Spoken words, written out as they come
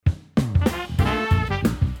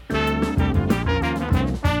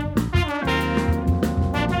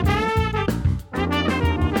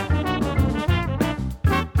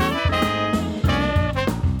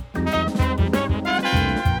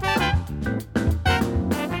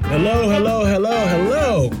Hello, hello, hello,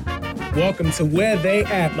 hello. Welcome to Where They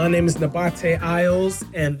At. My name is Nabate Isles,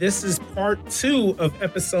 and this is part 2 of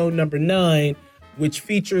episode number 9, which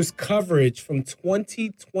features coverage from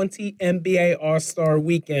 2020 NBA All-Star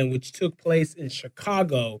Weekend, which took place in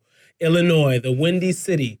Chicago, Illinois, the Windy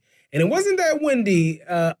City. And it wasn't that windy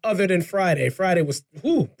other than Friday. Friday was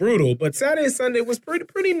brutal, but Saturday and Sunday was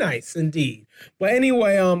pretty nice indeed. But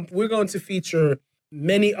anyway, we're going to feature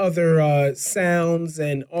many other sounds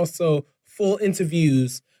and also full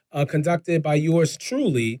interviews conducted by yours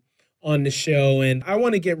truly on the show. And I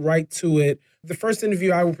want to get right to it. The first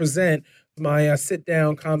interview I will present my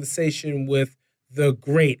sit-down conversation with the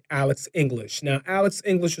great Alex English. Now, Alex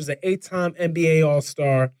English was an 8-time NBA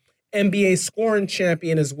All-Star, NBA scoring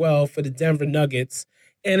champion as well for the Denver Nuggets,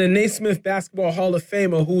 and a Naismith Basketball Hall of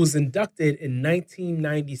Famer who was inducted in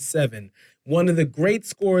 1997. One of the great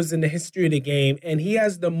scorers in the history of the game, and he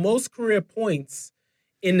has the most career points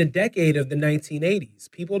in the decade of the 1980s.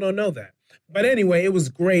 People don't know that. But anyway, it was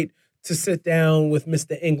great to sit down with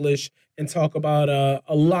Mr. English and talk about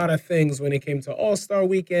a lot of things when it came to All-Star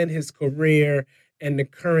Weekend, his career, and the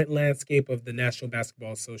current landscape of the National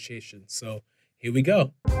Basketball Association. So here we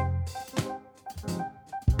go.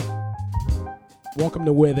 Welcome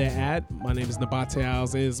to Where They're At. My name is Nabate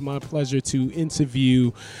Isles. It is my pleasure to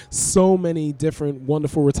interview so many different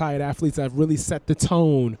wonderful retired athletes that have really set the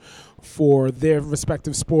tone for their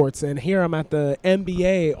respective sports. And here I'm at the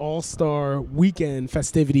NBA All-Star Weekend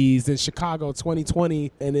festivities in Chicago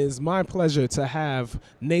 2020. And it is my pleasure to have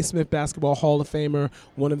Naismith Basketball Hall of Famer,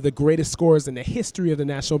 one of the greatest scorers in the history of the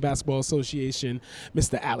National Basketball Association,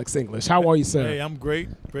 Mr. Alex English. How are you, sir? Hey, I'm great.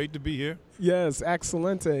 Great to be here. Yes,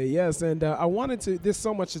 excellent. Yes, and I wanted to. There's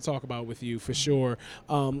so much to talk about with you for sure.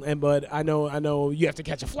 But I know you have to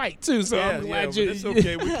catch a flight too. So I'm glad you. It's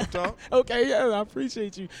okay. We can talk. Okay, yeah, I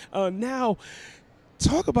appreciate you. Now,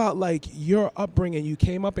 talk about like your upbringing. You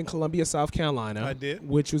came up in Columbia, South Carolina. I did,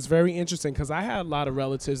 which was very interesting because I had a lot of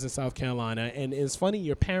relatives in South Carolina, and it's funny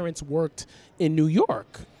your parents worked in New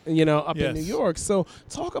York. In New York. So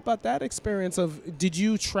talk about that experience of, did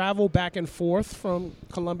you travel back and forth from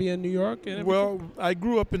Columbia, New York? Well, I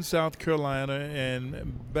grew up in South Carolina,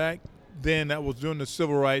 and back then that was during the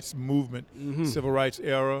Civil Rights movement, Civil Rights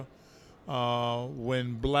era,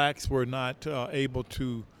 when blacks were not able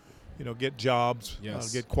to, get jobs,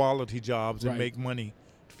 get quality jobs and make money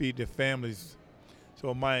to feed their families.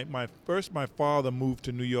 So my father moved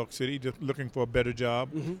to New York City just looking for a better job,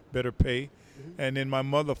 better pay. And then my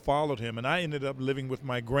mother followed him, and I ended up living with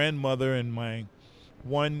my grandmother and my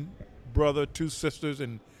one brother, 2 sisters,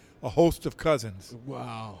 and a host of cousins.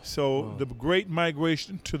 Wow. So the great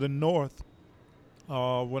migration to the north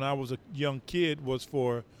when I was a young kid was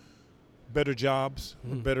for better jobs,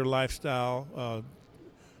 a better lifestyle,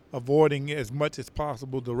 avoiding as much as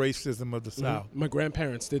possible the racism of the South. My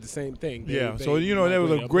grandparents did the same thing. There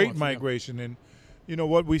was a great migration. And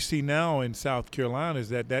what we see now in South Carolina is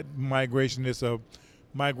that migration is a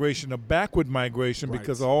migration, a backward migration,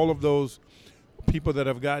 because all of those people that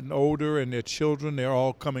have gotten older and their children, they're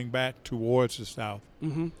all coming back towards the South.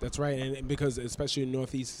 That's right, and because especially the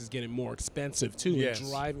Northeast is getting more expensive too. Yes.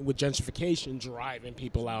 Driving with gentrification, driving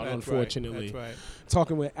people out. That's unfortunately, right.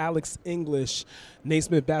 Talking with Alex English,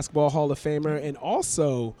 Naismith Basketball Hall of Famer, and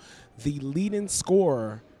also the leading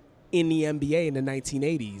scorer in the NBA in the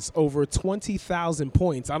 1980s, over 20,000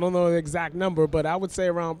 points. I don't know the exact number, but I would say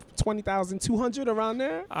around 20,200, around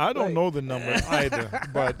there. I don't know the number either,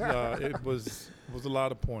 but it was a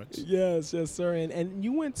lot of points. Yes, sir. And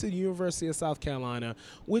you went to the University of South Carolina,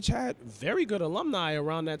 which had very good alumni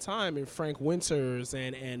around that time, and Frank Winters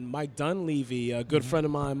and Mike Dunleavy, a good friend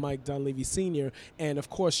of mine, Mike Dunleavy Sr., and of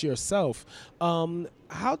course yourself. How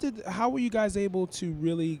were you guys able to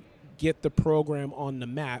really get the program on the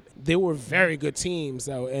map? They were very good teams,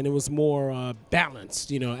 though, and it was more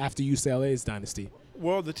balanced, after UCLA's dynasty.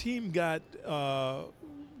 Well, the team got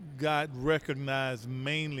recognized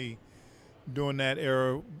mainly during that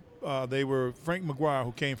era. They were Frank McGuire,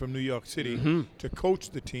 who came from New York City to coach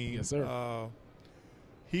the team. Yes, sir.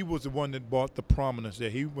 He was the one that brought the prominence there.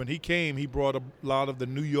 When he came, he brought a lot of the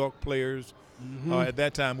New York players. At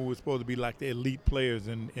that time, who were supposed to be like the elite players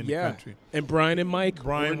in the country. And Brian and Mike.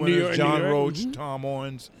 Brian Winters, John Roach, Tom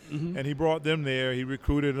Owens. And he brought them there. He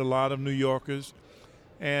recruited a lot of New Yorkers.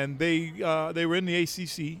 And they were in the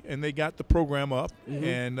ACC, and they got the program up.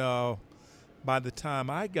 And by the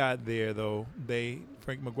time I got there, though,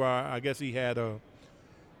 Frank McGuire, I guess he had an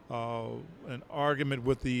argument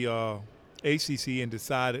with the ACC and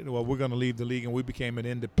decided, well, we're going to leave the league, and we became an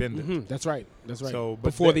independent. That's right. So,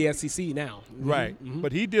 before the SEC now. Right.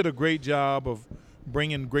 But he did a great job of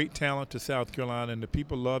bringing great talent to South Carolina, and the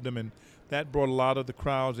people loved him, and that brought a lot of the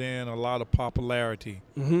crowds in, a lot of popularity.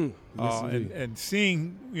 And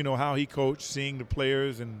seeing, how he coached, seeing the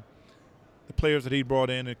players and the players that he brought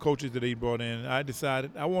in and coaches that he brought in, I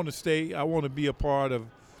decided I want to stay. I want to be a part of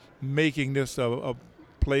making this a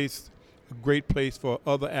great place for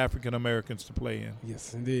other African Americans to play in.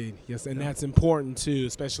 Yes, indeed. Yes, and that's important too,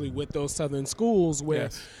 especially with those Southern schools where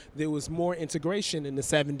there was more integration in the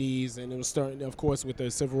 70s, and it was starting, of course, with the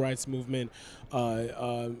civil rights movement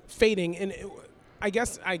fading. And I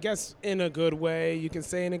guess in a good way, you can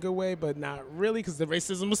say in a good way, but not really, because the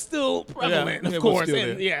racism was still prevalent, of course,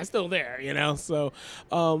 still there. So,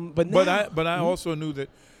 but I also knew that,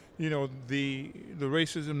 the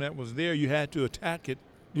racism that was there, you had to attack it.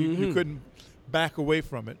 You couldn't back away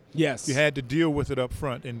from it. Yes. You had to deal with it up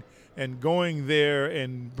front. And going there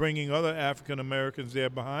and bringing other African Americans there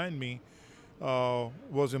behind me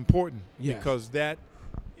was important because that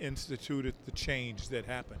instituted the change that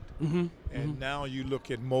happened. And now you look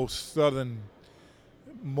at most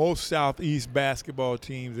Southeast basketball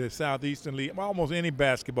teams, the Southeastern League, almost any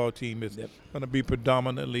basketball team is going to be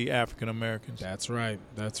predominantly African Americans. That's right.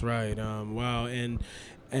 Wow.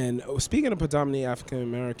 And speaking of predominantly African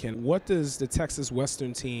American, what does the Texas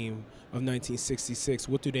Western team of 1966,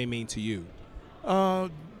 what do they mean to you?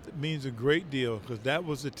 It means a great deal because that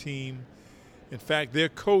was the team. In fact, their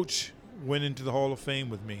coach went into the Hall of Fame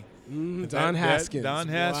with me. Don Haskins. Don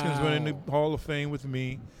Haskins went into the Hall of Fame with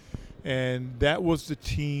me, and that was the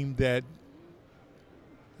team that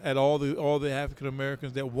had all the African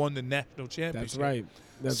Americans that won the national championship. That's right.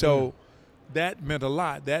 So that meant a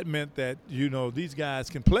lot. That meant that, these guys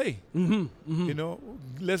can play.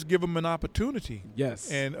 Let's give them an opportunity.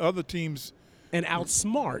 Yes. And other teams. And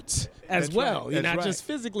outsmart as well. Right. Not just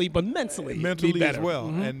physically, but mentally. Mentally as well.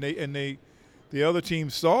 And the other team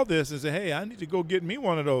saw this and said, hey, I need to go get me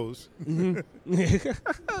one of those. They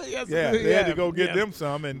had to go get them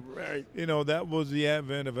some. And, that was the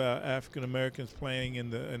advent of African Americans playing in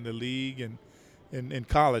the league and in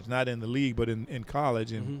college. Not in the league, but in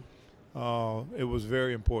college. And it was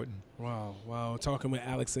very important. Wow. Talking with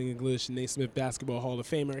Alex English, Naismith Basketball Hall of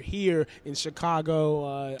Famer here in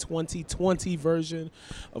Chicago, 2020 version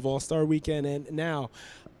of All-Star Weekend. And now,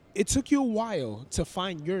 it took you a while to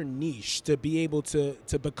find your niche, to be able to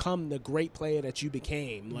become the great player that you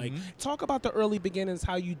became. Like, talk about the early beginnings,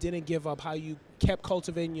 how you didn't give up, how you kept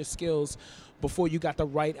cultivating your skills before you got the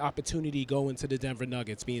right opportunity going to the Denver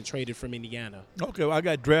Nuggets, being traded from Indiana. Okay, well, I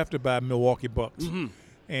got drafted by Milwaukee Bucks,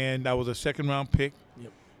 and I was a second-round pick.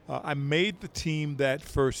 Yep. I made the team that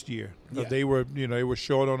first year. They were, they were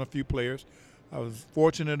short on a few players. I was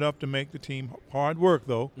fortunate enough to make the team. Hard work,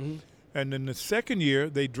 though. And in the second year,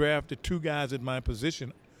 they drafted two guys at my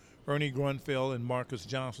position, Ernie Grunfeld and Marcus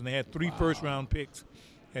Johnson. They had three first-round picks,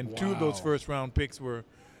 and two of those first-round picks were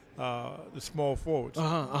the small forwards,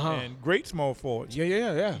 and great small forwards.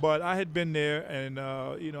 Yeah. But I had been there, and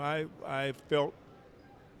I felt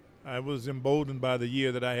I was emboldened by the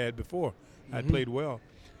year that I had before. I played well.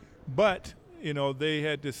 But, they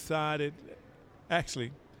had decided –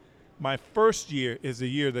 actually, my first year is the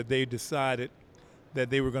year that they decided that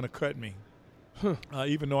they were going to cut me,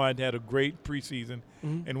 even though I'd had a great preseason.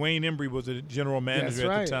 And Wayne Embry was the general manager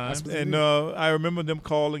at the time. And I remember them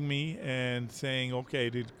calling me and saying, okay,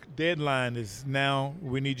 the deadline is now.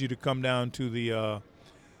 We need you to come down to the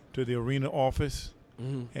arena office.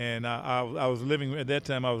 And I was living – at that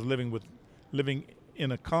time I was living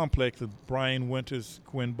in a complex with Brian Winters,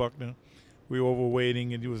 Quinn Buckner. We were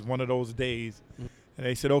overweighting, and it was one of those days. And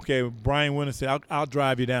they said, okay, Brian Winters said, I'll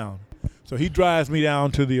drive you down. So he drives me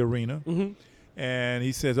down to the arena, and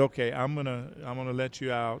he says, okay, I'm gonna let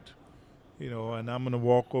you out, and I'm gonna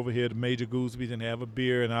walk over here to Major Goosby's and have a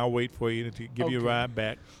beer, and I'll wait for you to give you a ride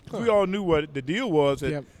back. We all knew what the deal was,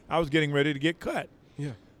 that I was getting ready to get cut.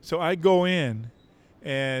 So I go in,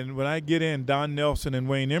 and when I get in, Don Nelson and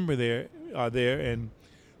Wayne Embry are there, and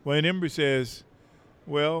Wayne Embry says,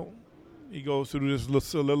 well, he goes through this little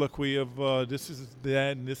soliloquy of this is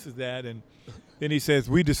that and this is that, and then he says,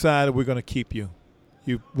 we decided we're going to keep you.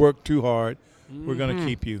 You worked too hard. We're going to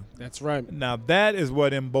keep you. That's right. Now, that is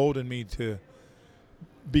what emboldened me to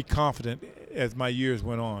be confident as my years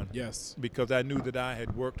went on. Yes. Because I knew that I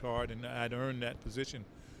had worked hard and I'd earned that position.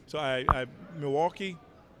 So Milwaukee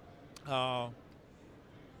got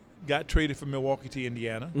traded from Milwaukee to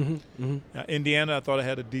Indiana. Indiana, I thought I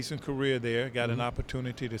had a decent career there. Got an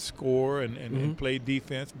opportunity to score and play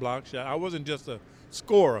defense, block shot. I wasn't just a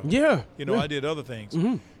scorer. I did other things.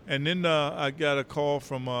 And then I got a call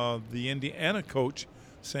from the Indiana coach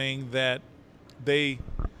saying that it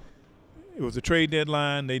it was a trade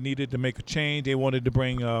deadline. They needed to make a change. They wanted to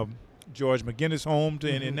bring George McGinnis home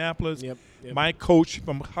to Indianapolis. Yep. My coach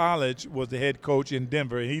from college was the head coach in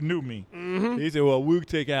Denver. He knew me. He said, well, we'll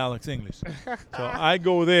take Alex English. So I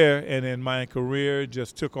go there, and then my career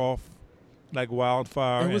just took off like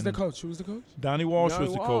wildfire. Who was the coach? Donnie Walsh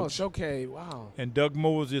was the coach. Okay, wow. And Doug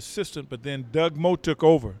Moe was the assistant, but then Doug Moe took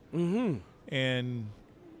over. And,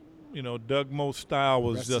 Doug Moe's style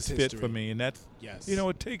was just fit for me. And that's,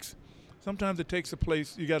 sometimes it takes a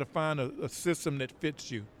place. You got to find a system that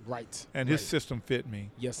fits you. Right. And his system fit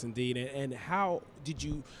me. Yes, indeed. And how did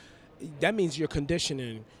you – that means your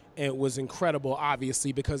conditioning was incredible,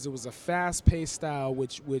 obviously, because it was a fast-paced style,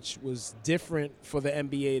 which was different for the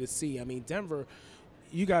NBA to see. I mean, Denver,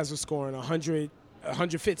 you guys were scoring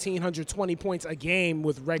 115, 120 points a game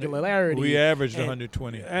with regularity. We averaged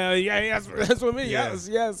 120. That's what I mean. Yeah.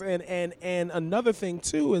 Yes. And another thing,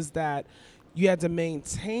 too, is that – you had to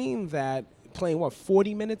maintain that playing,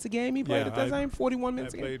 40 minutes a game? You played at that time, 41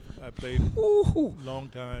 minutes a game? I played a long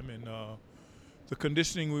time, and the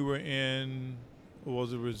conditioning we were in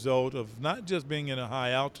was a result of not just being in a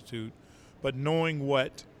high altitude, but knowing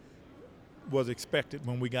what was expected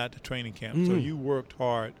when we got to training camp. So you worked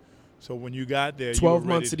hard. So when you got there, 12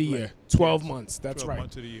 months of the year. 12 months. That's 12 right. 12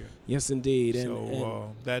 months of the year. Yes, indeed.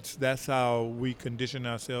 So that's how we condition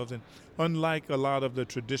ourselves. And unlike a lot of the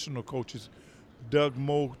traditional coaches, Doug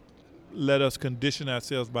Moe let us condition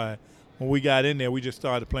ourselves by when we got in there, we just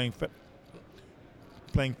started playing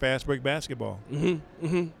fast break basketball.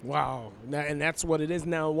 Wow. And that's what it is.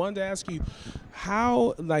 Now, I wanted to ask you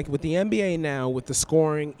how, like with the NBA now, with the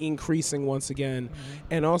scoring increasing once again,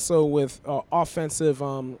 and also with offensive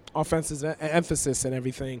emphasis and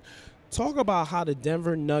everything, talk about how the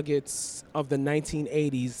Denver Nuggets of the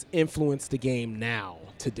 1980s influence the game now,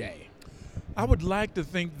 today. I would like to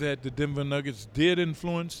think that the Denver Nuggets did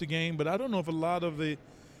influence the game, but I don't know if a lot of the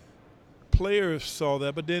players saw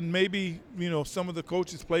that. But then maybe, some of the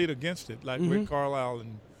coaches played against it, like Rick Carlisle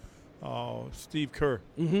and Steve Kerr.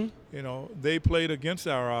 They played against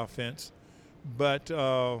our offense. But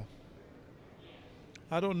I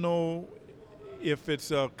don't know if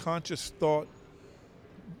it's a conscious thought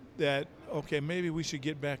that, okay, maybe we should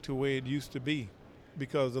get back to the way it used to be,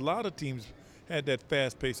 because a lot of teams – had that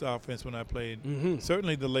fast-paced offense when I played.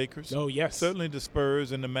 Certainly the Lakers. Oh, yes. Certainly the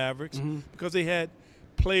Spurs and the Mavericks, because they had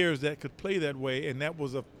players that could play that way, and that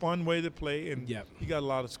was a fun way to play, and you got a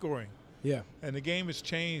lot of scoring. Yeah. And the game has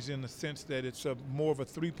changed in the sense that it's more of a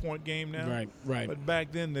three-point game now. Right. But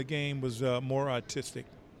back then the game was more artistic.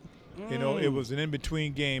 It was an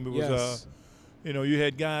in-between game. It was you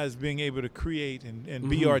had guys being able to create and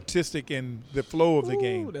be artistic in the flow of the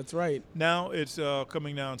game. That's right. Now it's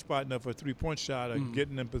coming down, spotting up for a three-point shot and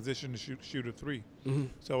getting in position to shoot a three.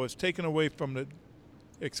 So it's taken away from the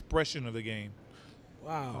expression of the game.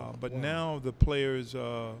 Wow. But now the players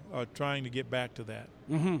are trying to get back to that.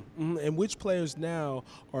 And which players now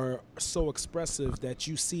are so expressive that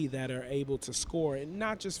you see that are able to score, and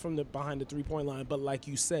not just from behind the three-point line, but like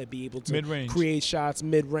you said, be able to mid-range. Create shots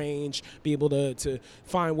mid-range, be able to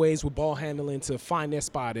find ways with ball handling to find their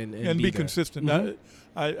spot and be consistent.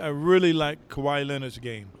 I really like Kawhi Leonard's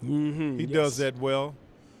game. He does that well.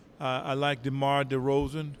 I like DeMar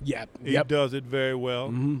DeRozan. He does it very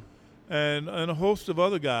well. And a host of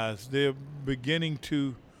other guys. They're beginning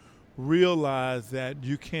to realize that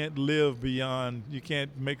you can't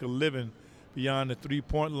make a living beyond the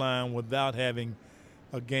three-point line without having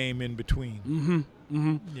a game in between.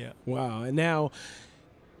 Yeah. Wow. And now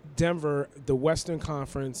Denver, the Western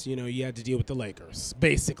Conference, you had to deal with the Lakers,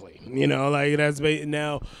 basically.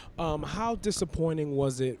 Now, how disappointing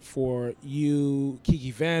was it for you,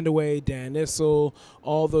 Kiki Vandeweghe, Dan Issel,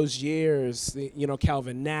 all those years,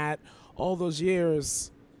 Calvin Nat, all those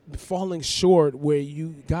years falling short where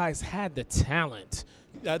you guys had the talent?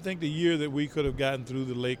 I think the year that we could have gotten through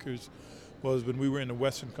the Lakers was when we were in the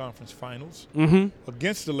Western Conference Finals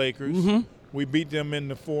against the Lakers. We beat them in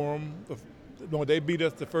the Forum. No, they beat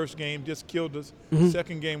us the first game, just killed us.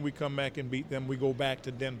 Second game, we come back and beat them. We go back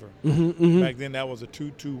to Denver. Back then, that was a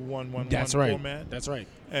 2-2-1-1-1 format. That's right.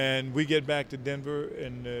 And we get back to Denver,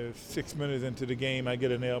 and 6 minutes into the game, I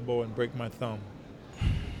get an elbow and break my thumb.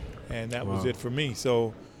 And that was it for me.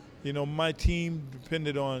 So, my team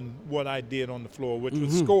depended on what I did on the floor, which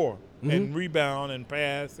was score and rebound and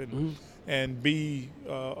pass and be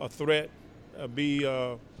a threat, be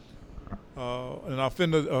an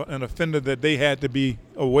offender that they had to be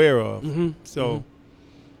aware of. So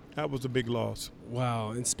that was a big loss.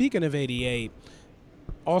 Wow. And speaking of 88,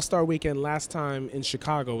 All-Star Weekend last time in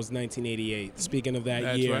Chicago was 1988. Speaking of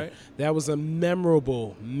that year, right. that was a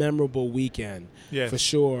memorable weekend, Yes. for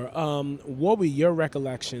sure. What were your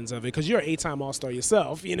recollections of it? Because you're an 8-time All-Star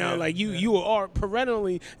yourself. You know, you are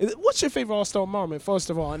perennially. What's your favorite All-Star moment, first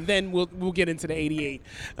of all, and then we'll get into the 88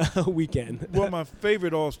 weekend. Well, my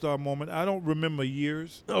favorite All-Star moment, I don't remember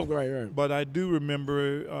years. Oh, right. But I do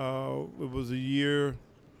remember it was a year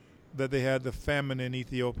that they had the famine in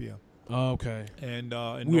Ethiopia. Oh, okay. And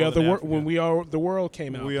when We Are the World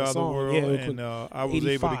came out. We Are the World, and I was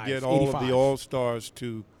able to get all of the All-Stars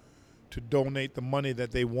to donate the money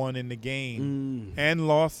that they won in the game and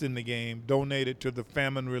lost in the game, donated to the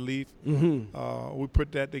famine relief. Mm-hmm. We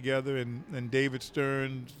put that together, and David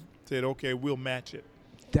Stern said, okay, we'll match it.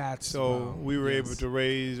 So we were able to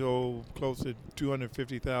raise close to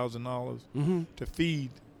 $250,000 to feed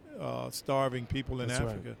starving people in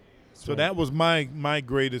Africa. Right. So that was my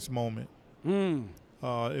greatest moment.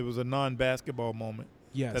 It was a non-basketball moment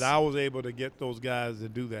that I was able to get those guys to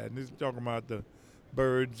do that. And this is talking about the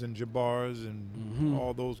Birds and Jabbars and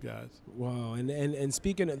all those guys. Wow, and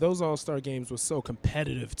speaking of those All-Star games was so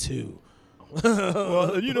competitive too.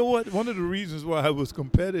 Well, you know what? One of the reasons why it was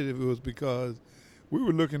competitive was because we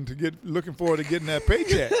were looking forward to getting that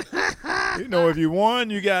paycheck. You know, if you won,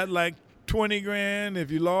 you got like $20,000. If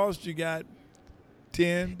you lost, you got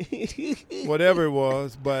 10, whatever it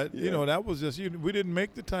was. But you know, that was just we didn't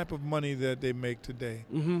make the type of money that they make today.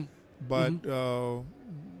 But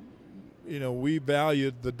you know, we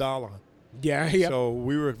valued the dollar. Yeah. So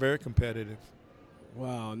we were very competitive.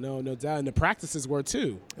 Wow, no doubt. And the practices were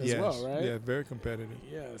too, as well, right? Yeah, very competitive.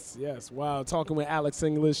 Yes. Wow, talking with Alex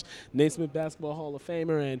English, Naismith Basketball Hall of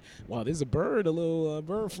Famer, and wow, there's a little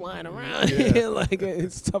bird flying around here. Like,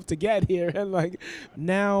 it's tough to get here. And like,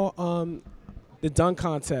 now, the dunk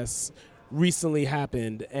contest recently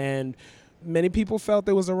happened, and many people felt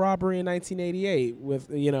there was a robbery in 1988 with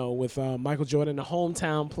Michael Jordan, a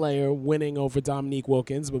hometown player, winning over Dominique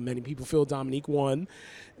Wilkins, but many people feel Dominique won.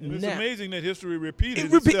 And it's amazing that history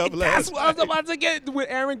repeated itself last That's what I was about to get with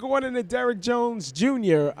Aaron Gordon and Derrick Jones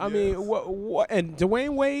Jr. I mean, what? And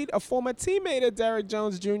Dwayne Wade, a former teammate of Derrick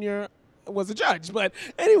Jones Jr., was a judge. But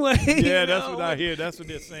anyway, that's what I hear. That's what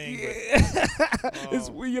they're saying. It's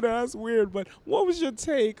that's weird. But what was your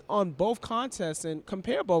take on both contests, and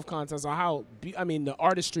compare both contests on how the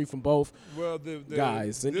artistry from both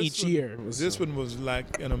guys in each year? This one was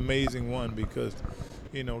like an amazing one because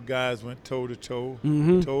guys went toe to toe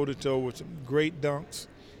with some great dunks,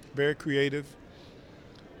 very creative,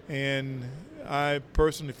 and I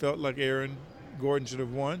personally felt like Aaron Gordon should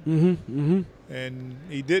have won, and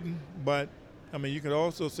he didn't. But you could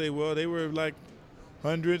also say, well, they were like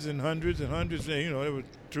hundreds and hundreds and hundreds, and there were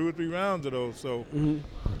 2 or 3 rounds of those. So,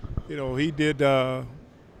 he did.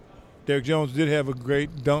 Derrick Jones did have a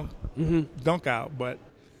great dunk out, but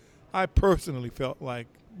I personally felt like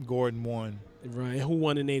Gordon won. Right. Who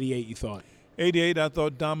won in '88? You thought? '88, I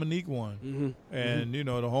thought Dominique won, and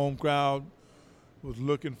the home crowd was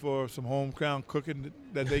looking for some hometown cooking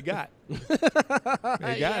that they got.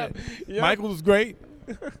 They got it. Yep. Michael was great.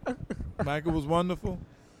 Michael was wonderful,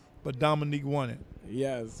 but Dominique won it.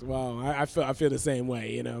 Yes, wow. I feel the same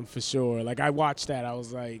way, for sure. Like, I watched that, I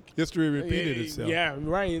was like, history repeated itself. Yeah,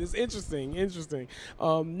 right. It's interesting.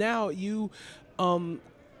 Now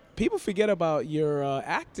people forget about your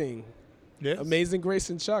acting. Yes. Amazing Grace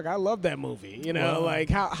and Chuck. I love that movie. Like,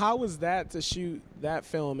 how was that to shoot that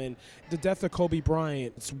film? And the death of Kobe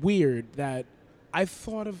Bryant, it's weird that I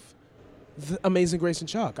thought of the Amazing Grace and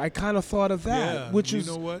Chuck. I kind of thought of that. Yeah, what's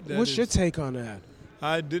your take on that?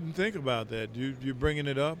 I didn't think about that. You're bringing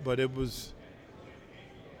it up, but it was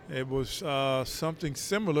something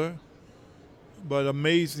similar. But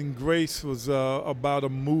Amazing Grace was about a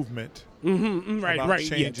movement, about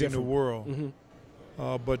changing the world.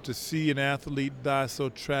 But to see an athlete die so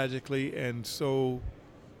tragically and so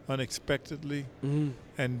unexpectedly,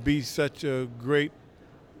 and be such a great,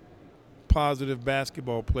 positive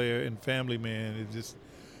basketball player and family man is just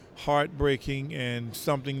heartbreaking, and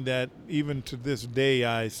something that even to this day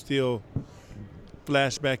I still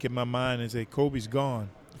flash back in my mind and say, Kobe's gone.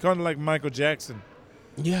 Kind of like Michael Jackson.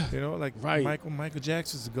 Yeah. Right. Michael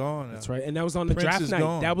Jackson's gone. That's right. And that was on the Prince draft night.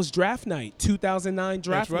 Gone. That was draft night, 2009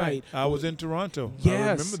 draft That's right. night. I was in Toronto. Yes.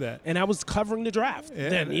 I remember that. And I was covering the draft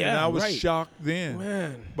then. And I was shocked then.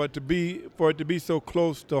 Man. But for it to be so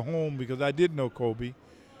close to home, because I did know Kobe,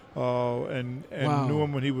 and knew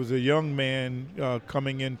him when he was a young man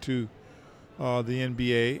coming into the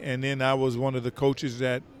NBA, and then I was one of the coaches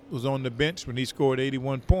that was on the bench when he scored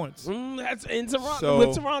 81 points. That's in Toronto.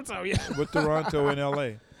 With Toronto, yeah. With Toronto and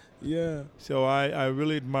LA. Yeah. So I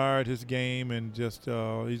really admired his game, and just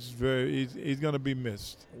he's going to be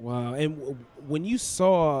missed. Wow. And when you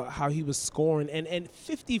saw how he was scoring and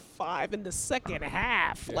 55 in the second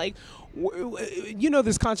half, like,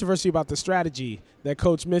 there's controversy about the strategy that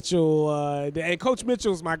Coach Mitchell, and Coach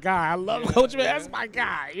Mitchell's my guy. I love Coach Mitchell. That's my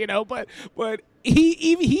guy, but he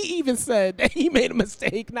even said that he made a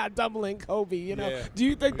mistake not doubling Kobe, Yeah. Do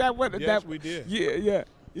you think that went? Yes, we did. Yeah.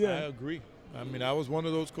 I agree. I mean, I was one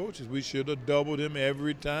of those coaches. We should have doubled him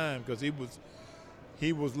every time because he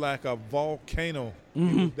was like a volcano.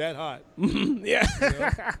 Mm-hmm. He was that hot. Yeah.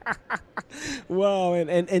 Well,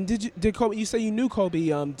 and did Kobe? You say you knew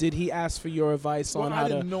Kobe. Did he ask for your advice on how I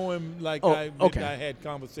to? didn't know him like okay. I had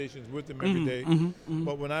conversations with him every day.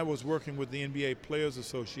 But when I was working with the NBA Players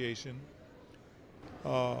Association,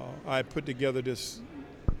 I put together this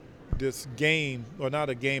game, or not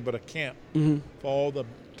a game, but a camp for all the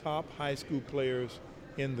top high school players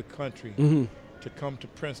in the country to come to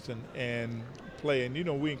Princeton and play. And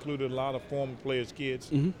we included a lot of former players' kids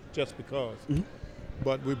just because.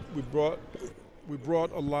 But we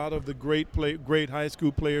brought a lot of the great high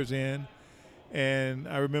school players in. And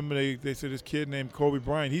I remember they said this kid named Kobe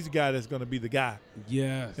Bryant, he's the guy that's going to be the guy.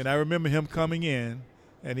 Yes. And I remember him coming in,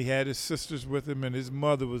 and he had his sisters with him, and his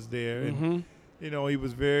mother was there. And he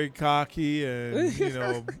was very cocky and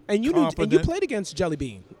and you confident. And you played against Jelly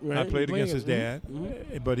Bean, right? I played against his dad,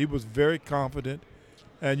 but he was very confident,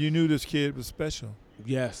 and you knew this kid was special.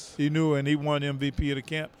 Yes. He knew, and he won MVP of the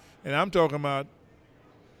camp. And I'm talking about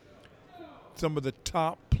some of the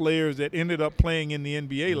top players that ended up playing in the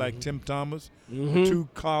NBA, like Tim Thomas, the two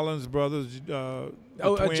Collins brothers, twins,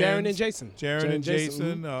 Jaren and Jason. Jaren and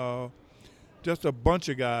Jason, just a bunch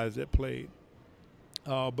of guys that played.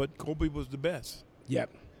 But Kobe was the best. Yep.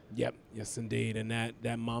 Yes, indeed. And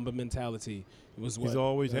that Mamba mentality was what he's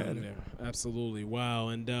always had it. There. Absolutely. Wow.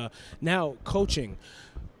 And now coaching,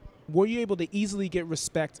 were you able to easily get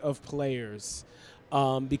respect of players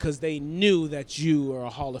because they knew that you were a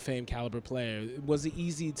Hall of Fame caliber player? Was it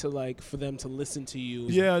easy to for them to listen to you?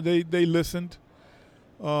 Yeah, they listened.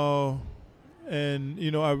 And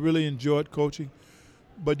I really enjoyed coaching.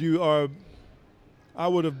 But I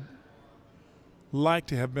would have liked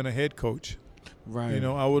to have been a head coach. Right.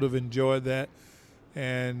 I would have enjoyed that,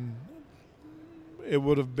 and it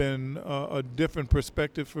would have been a different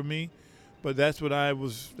perspective for me. But that's why I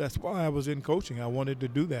was in coaching. I wanted to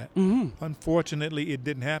do that. Unfortunately, it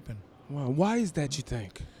didn't happen. Wow. Why is that, you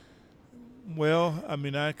think? Well, I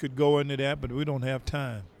mean, I could go into that, but we don't have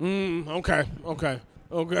time. Okay.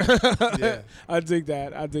 Yeah. I dig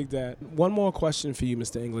that. One more question for you,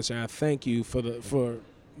 Mr. English, and I thank you for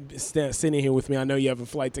sitting here with me. I know you have a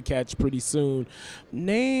flight to catch pretty soon.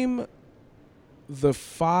 Name the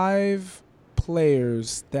 5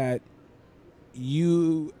 players that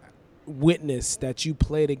you witnessed, that you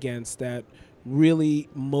played against, that really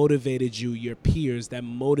motivated you, your peers, that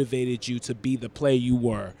motivated you to be the player you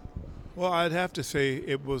were. Well, I'd have to say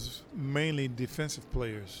it was mainly defensive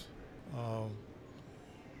players.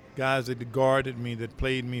 Guys that guarded me, that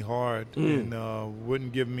played me hard and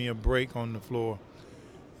wouldn't give me a break on the floor.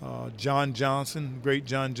 John Johnson, great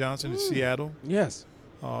John Johnson in Seattle. Yes.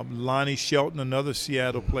 Lonnie Shelton, another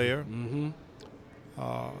Seattle player.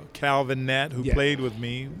 Calvin Nat, who played with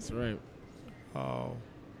me. That's right.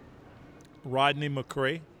 Rodney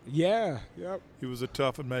McCray. Yeah. Yep. He was a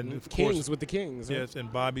tough man. Of Kings course, with the Kings. Right? Yes,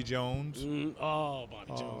 and Bobby Jones.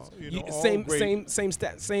 Bobby Jones.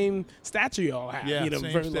 Same stature you all have. Yeah,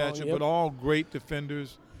 same stature, but all great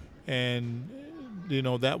defenders, and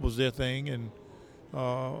that was their thing. And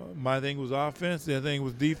my thing was offense. Their thing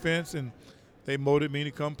was defense, and they motivated me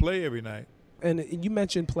to come play every night. And you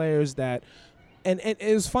mentioned players that. And it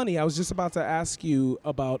was funny. I was just about to ask you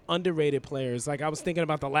about underrated players. Like I was thinking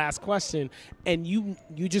about the last question, and you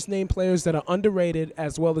just named players that are underrated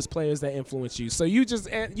as well as players that influence you. So you just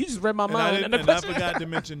read my mind. And I forgot to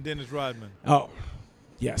mention Dennis Rodman. Oh,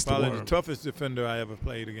 yes, probably the toughest defender I ever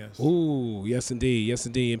played against. Ooh, yes indeed.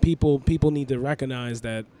 And people need to recognize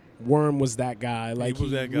that Worm was that guy. Like he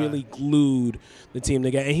really glued the team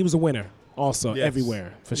together, and he was a winner also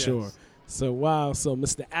everywhere for sure. So, wow. So,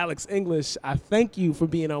 Mr. Alex English, I thank you for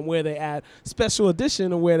being on Where They At, special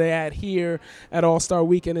edition of Where They At here at All-Star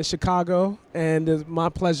Weekend in Chicago. And it's my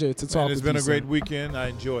pleasure to talk with you, It's been a great weekend. I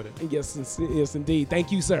enjoyed it. Yes, indeed. Thank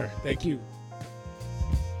you, sir. Thank you.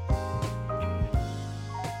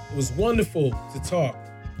 It was wonderful to talk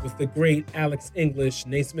with the great Alex English,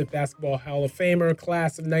 Naismith Basketball Hall of Famer,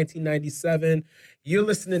 class of 1997. You're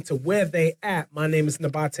listening to Where They At. My name is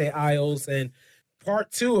Nabate Isles, and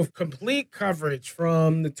part 2 of complete coverage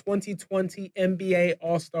from the 2020 NBA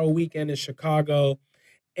All-Star Weekend in Chicago.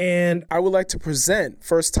 And I would like to present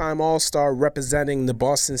first-time All-Star representing the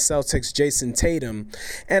Boston Celtics, Jayson Tatum.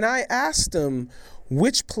 And I asked him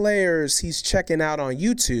which players he's checking out on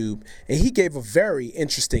YouTube, and he gave a very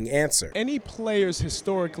interesting answer. Any players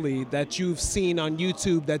historically that you've seen on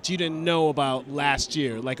YouTube that you didn't know about last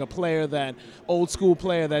year, like a player old school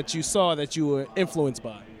player that you saw that you were influenced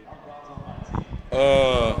by?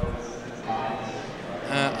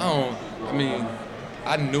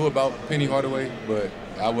 I knew about Penny Hardaway, but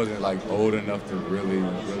I wasn't like old enough to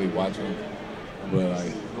really watch him. But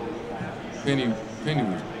like Penny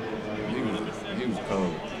was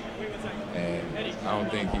cold, and I don't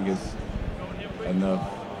think he gets enough,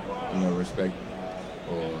 respect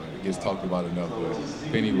or gets talked about enough. But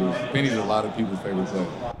Penny's a lot of people's favorite player.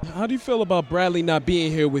 How do you feel about Bradley not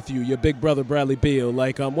being here with you, your big brother Bradley Beal?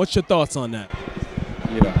 What's your thoughts on that?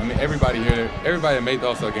 Yeah, everybody that made the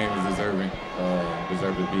All-Star game is deserve to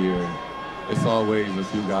be here. It's always a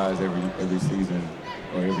few guys every season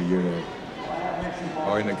or every year that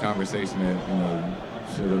are in the conversation that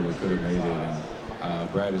should have or could have made it.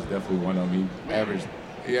 And Brad is definitely one of them.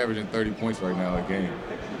 He averaging 30 points right now a game.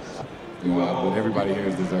 But everybody here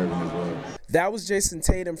is deserving as well. That was Jayson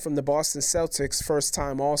Tatum from the Boston Celtics,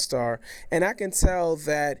 first-time All-Star, and I can tell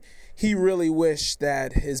that he really wished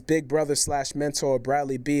that his big brother/mentor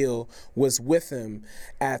Bradley Beal was with him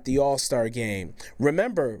at the All-Star game.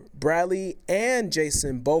 Remember, Bradley and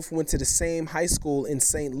Jayson both went to the same high school in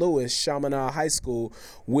St. Louis, Chaminade High School,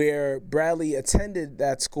 where Bradley attended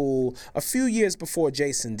that school a few years before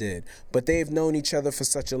Jayson did. But they've known each other for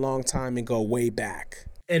such a long time and go way back.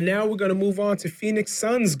 And now we're going to move on to Phoenix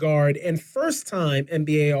Suns guard and first-time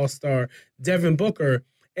NBA All-Star Devin Booker,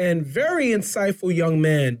 and very insightful young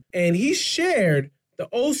man. And he shared the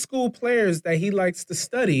old school players that he likes to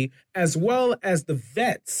study, as well as the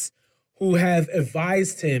vets who have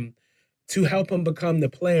advised him to help him become the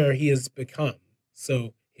player he has become.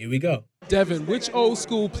 So here we go. Devin, which old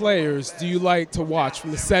school players do you like to watch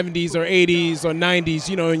from the 70s or 80s or 90s,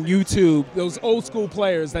 on YouTube, those old school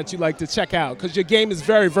players that you like to check out? Because your game is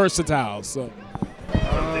very versatile. So.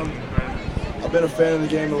 I've been a fan of the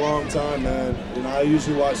game a long time, man. I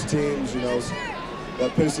usually watch teams,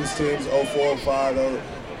 that Pistons teams, 04, 05.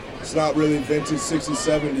 It's not really vintage 60s,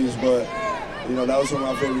 70s, but, that was one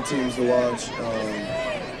of my favorite teams to watch.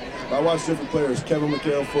 I watch different players. Kevin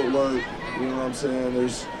McHale footwork, you know what I'm saying?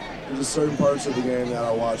 There's just certain parts of the game that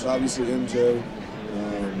I watch. Obviously, MJ.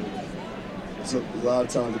 It's a lot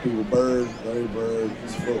of talented people. Bird, Larry Bird,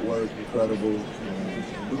 his footwork, incredible.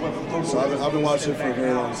 So I've been watching it for a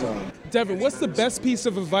very long time. Devin, what's the best piece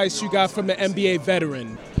of advice you got from an NBA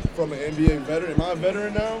veteran? From an NBA veteran? Am I a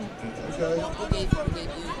veteran now? Okay.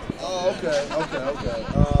 Oh, okay.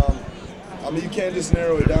 You can't just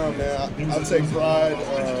narrow it down, man. I take pride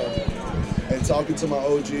in talking to my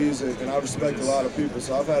OGs, and I respect a lot of people.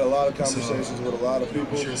 So I've had a lot of conversations with a lot of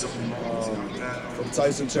people. From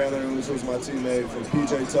Tyson Chandler, which was my teammate, from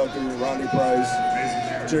PJ Tucker, Ronnie Price,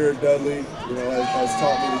 Jared Dudley, has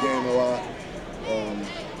taught me the game a lot.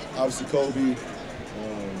 Obviously Kobe.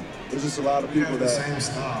 There's just a lot of people that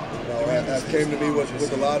have came to me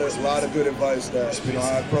with a lot of good advice that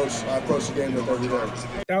I approach the game with every day.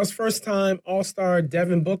 That was first-time All-Star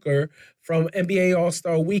Devin Booker from NBA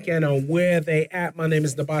All-Star Weekend on Where They At. My name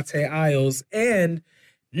is Nabate Isles, and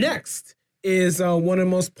next is one of the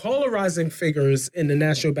most polarizing figures in the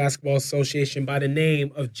National Basketball Association by the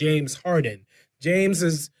name of James Harden. James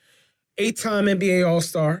is 8-time NBA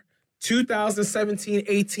All-Star,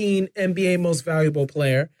 2017-18 NBA Most Valuable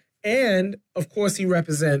Player, and, of course, he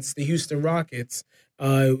represents the Houston Rockets,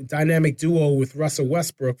 dynamic duo with Russell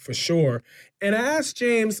Westbrook for sure. And I asked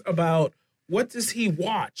James about what does he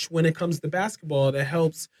watch when it comes to basketball that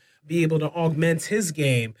helps be able to augment his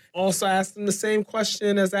game. Also asked him the same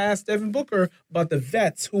question as I asked Devin Booker about the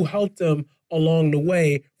vets who helped him along the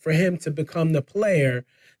way for him to become the player,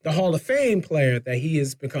 the Hall of Fame player that he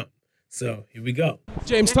has become. So here we go.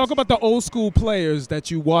 James, talk about the old school players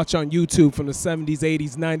that you watch on YouTube from the 70s,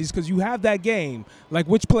 80s, 90s, because you have that game. Like,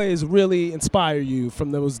 which players really inspire you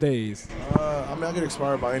from those days? I get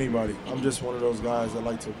inspired by anybody. I'm just one of those guys that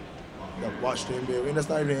like to watch the NBA. And that's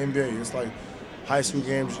not even the NBA. It's like high school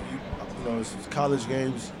games, it's college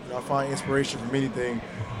games. I find inspiration from anything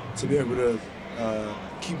to be able to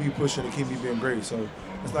keep me pushing and keep me being great. So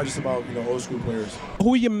it's not just about, old school players.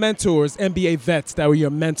 Who are your mentors, NBA vets that were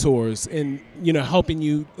your mentors in, helping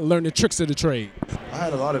you learn the tricks of the trade? I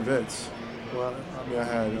had a lot of vets. Well, I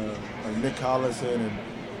had like Nick Collison,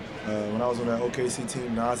 and when I was on that OKC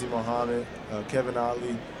team, Nazir Mohammed, Kevin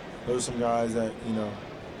Otley. Those are some guys that,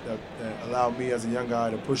 that allowed me as a young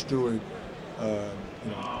guy to push through and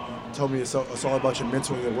told me it's all about your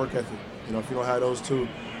mental and your work ethic. If you don't have those two,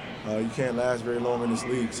 you can't last very long in this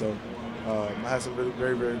league. So I had some very,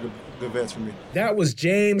 very, very good vets for me. That was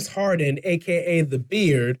James Harden, a.k.a. The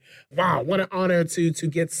Beard. Wow, what an honor to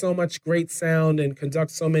get so much great sound and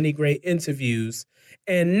conduct so many great interviews.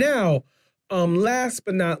 And now, last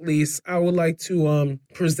but not least, I would like to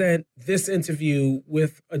present this interview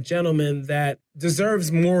with a gentleman that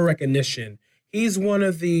deserves more recognition. He's one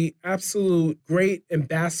of the absolute great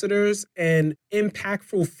ambassadors and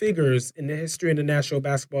impactful figures in the history of the National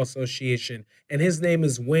Basketball Association, and his name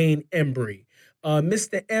is Wayne Embry.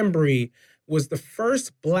 Mr. Embry was the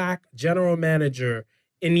first Black general manager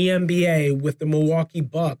in the NBA with the Milwaukee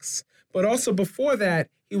Bucks, but also before that,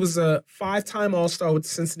 he was a 5-time All-Star with the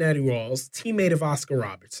Cincinnati Royals, teammate of Oscar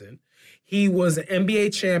Robertson. He was an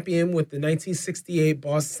NBA champion with the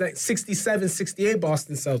 1967-68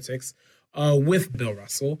 Boston Celtics, with Bill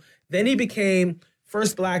Russell. Then he became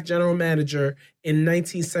first Black general manager in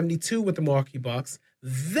 1972 with the Milwaukee Bucks.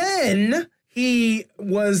 Then he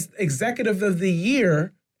was executive of the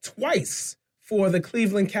year twice for the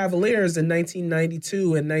Cleveland Cavaliers in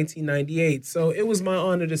 1992 and 1998. So it was my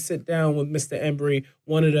honor to sit down with Mr. Embry,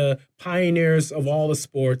 one of the pioneers of all the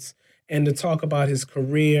sports, and to talk about his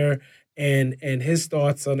career and his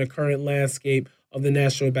thoughts on the current landscape of the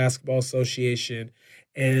National Basketball Association.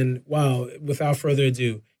 And wow, without further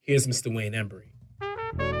ado, here's Mr. Wayne Embry.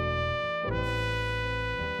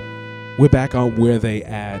 We're back on Where They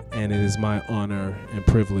At, and it is my honor and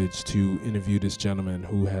privilege to interview this gentleman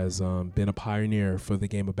who has been a pioneer for the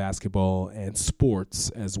game of basketball and sports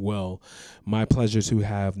as well. My pleasure to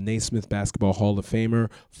have Naismith Basketball Hall of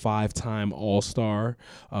Famer, 5-time All-Star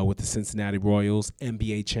with the Cincinnati Royals,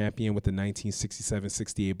 NBA champion with the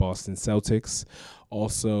 1967-68 Boston Celtics,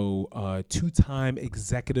 also 2-time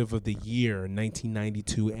Executive of the Year,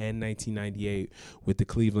 1992 and 1998 with the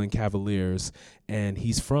Cleveland Cavaliers. And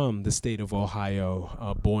he's from the state of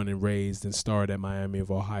Ohio, born and raised and starred at Miami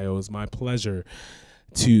of Ohio. It's my pleasure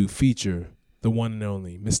to feature the one and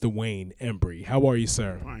only Mr. Wayne Embry. How are you,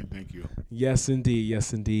 sir? Fine, thank you. Yes, indeed.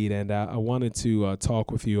 Yes, indeed. And I wanted to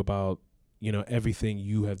talk with you about everything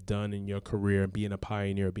you have done in your career, being a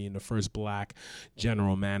pioneer, being the first Black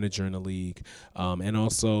general manager in the league, and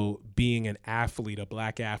also being an athlete, a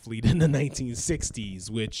Black athlete in the 1960s,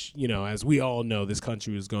 which, as we all know, this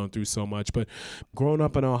country was going through so much. But growing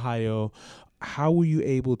up in Ohio, how were you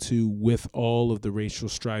able to, with all of the racial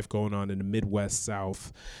strife going on in the Midwest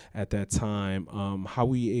South at that time, how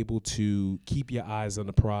were you able to keep your eyes on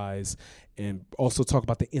the prize and also talk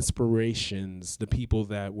about the inspirations, the people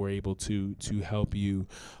that were able to help you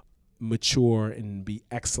mature and be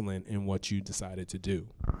excellent in what you decided to do?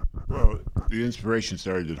 Well, the inspiration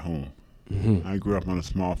started at home. Mm-hmm. I grew up on a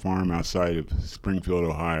small farm outside of Springfield,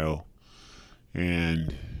 Ohio,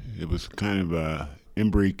 and it was kind of a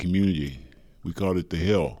Embry community. We called it the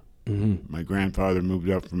Hill. Mm-hmm. My grandfather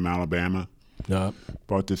moved up from Alabama,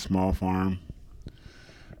 bought this small farm.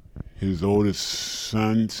 His oldest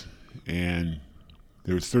sons, and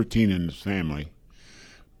there was 13 in his family,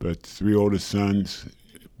 but 3 oldest sons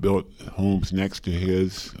built homes next to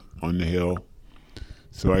his on the hill.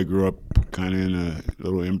 So I grew up kind of in a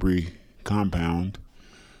little Embry compound,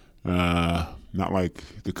 not like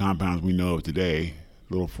the compounds we know of today,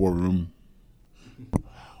 little 4-room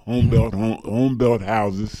home built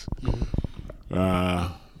houses,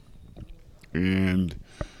 and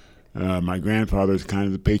my grandfather is kind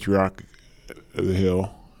of the patriarch of the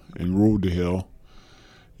hill and ruled the hill,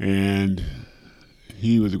 and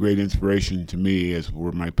he was a great inspiration to me, as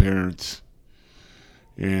were my parents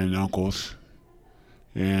and uncles.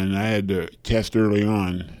 And I had to test early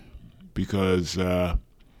on because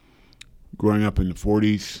growing up in the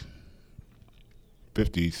 40s,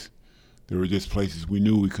 50s, there were just places we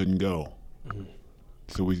knew we couldn't go. Mm-hmm.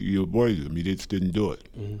 So you avoided them. You just didn't do it.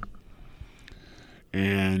 Mm-hmm.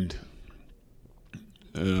 And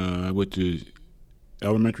I went to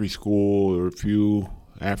elementary school. There were a few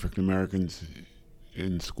African Americans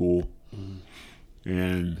in school. Mm-hmm.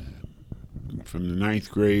 And from the 9th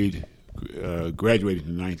grade, graduating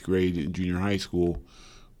from the 9th grade in junior high school,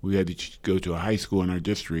 we had to go to a high school in our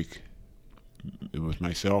district. It was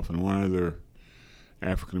myself and one other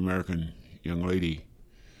African American young lady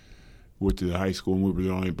went to the high school, and we were the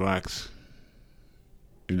only blacks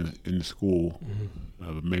in the school,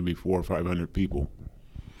 mm-hmm. Maybe 400 or 500 people.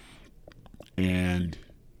 And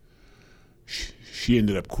she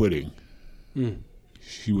ended up quitting. Mm.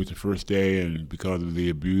 She was the first day, and because of the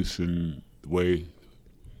abuse and the way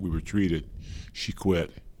we were treated, she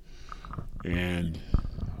quit. And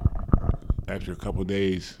after a couple of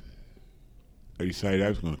days, I decided I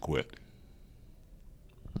was going to quit.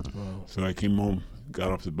 Wow. So I came home,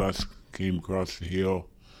 got off the bus, came across the hill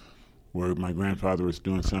where my grandfather was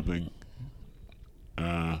doing something,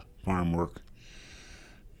 farm work.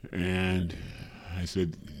 And I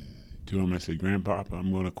said to him, Grandpa,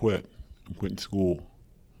 I'm going to quit. I'm quitting school.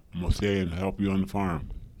 I'm going to stay and help you on the farm.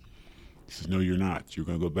 He says, no, you're not. You're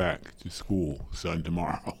going to go back to school, son,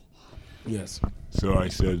 tomorrow. Yes. So I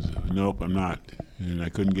said, nope, I'm not. And I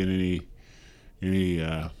couldn't get any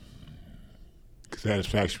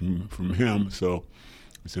satisfaction from him. So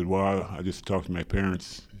I said, well, I just talked to my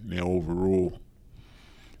parents, and they'll overrule.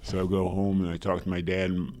 So I go home and I talk to my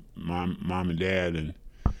dad and mom and dad,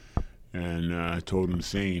 and I told them the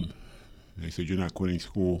same. They said, you're not quitting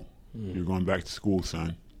school. You're going back to school,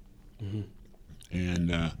 son. Mm-hmm.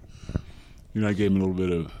 And, I gave them a little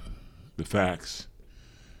bit of the facts.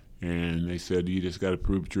 And they said, you just got to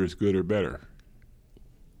prove that you're as good or better.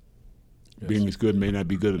 Yes. Being as good may not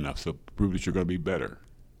be good enough, so prove that you're going to be better.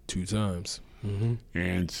 2 times. Mm-hmm.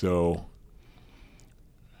 And so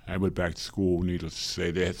I went back to school. Needless to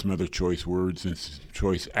say, they had some other choice words and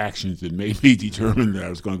choice actions that made me determine that I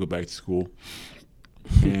was going to go back to school.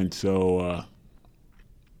 And so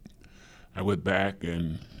I went back,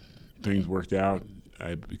 and things worked out.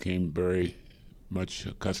 I became very much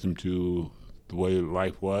accustomed to the way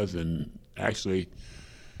life was, and actually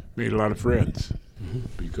made a lot of friends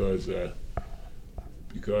because I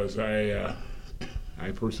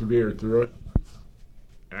persevered through it.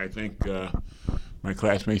 I think my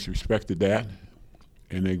classmates respected that,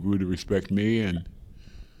 and they grew to respect me, and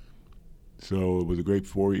so it was a great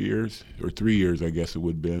 4 years, or 3 years, I guess it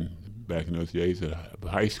would have been back in those days at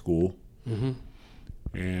high school,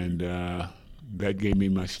 and that gave me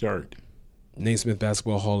my start. Naismith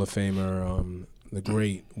Basketball Hall of Famer, the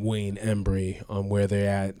great Wayne Embry, where they're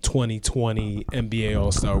at 2020 NBA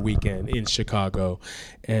All-Star Weekend in Chicago.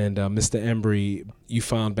 And Mr. Embry, you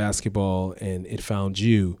found basketball and it found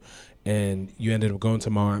you. And you ended up going to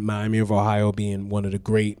Miami of Ohio, being one of the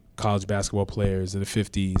great college basketball players of the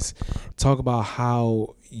 50s. Talk about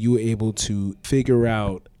how you were able to figure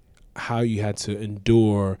out how you had to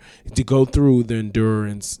go through the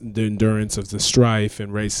endurance of the strife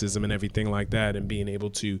and racism and everything like that, and being able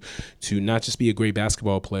to not just be a great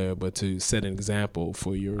basketball player, but to set an example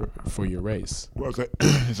for your race. Well,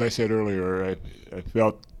 as I said earlier, I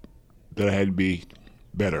felt that I had to be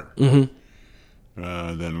better than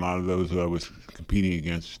a lot of those who I was competing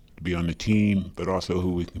against to be on the team, but also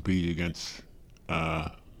who we competed against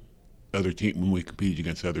when we competed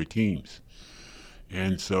against other teams.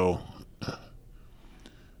 And so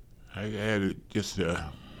I had just an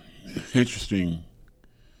interesting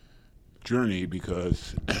journey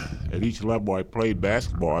because at each level I played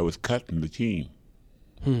basketball, I was cut from the team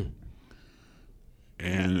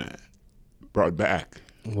and brought back.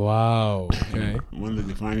 Wow. Okay. One of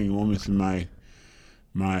the defining moments in my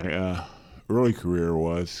early career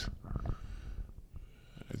was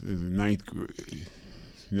in the ninth grade.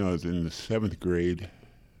 It was in the 7th grade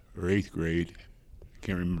or 8th grade. I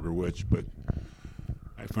can't remember which, but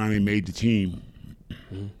I finally made the team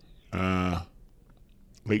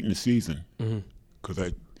late in the season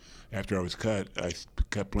because after I was cut, I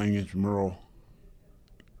kept playing intramural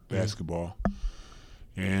basketball,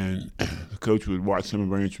 and the coach would watch some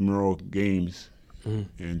of our intramural games,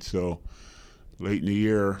 and so late in the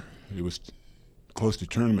year, it was close to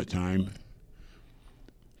tournament time.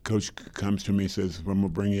 Coach comes to me and says, "I'm gonna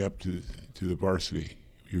bring you up to the varsity.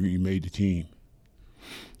 You made the team."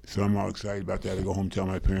 So I'm all excited about that. I go home, tell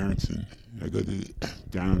my parents, and I go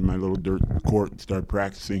down in my little dirt court and start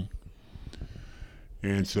practicing.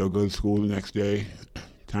 And so go to school the next day.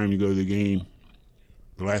 Time to go to the game.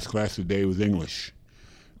 The last class of the day was English.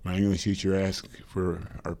 My English teacher asked for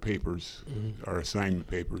our papers, our assignment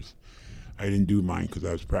papers. I didn't do mine because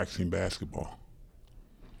I was practicing basketball.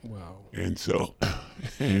 Wow. And so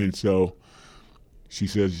she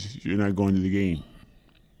says, "You're not going to the game."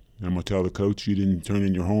 I'm going to tell the coach, "You didn't turn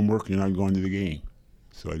in your homework, you're not going to the game."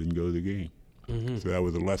 So I didn't go to the game. So that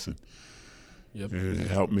was a lesson. Yep. And it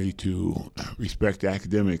helped me to respect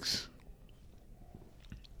academics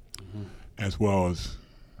as well as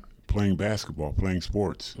playing basketball, playing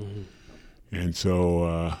sports. And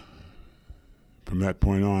so from that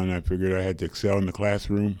point on, I figured I had to excel in the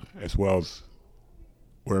classroom as well as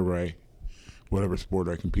whatever sport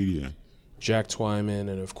I competed in. Jack Twyman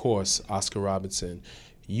and, of course, Oscar Robertson.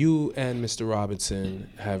 You and Mr. Robertson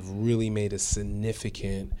have really made a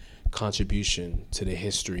significant contribution to the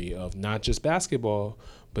history of not just basketball,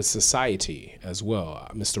 but society as well.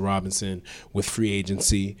 Mr. Robinson with free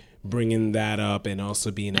agency, bringing that up, and also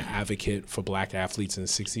being an advocate for black athletes in the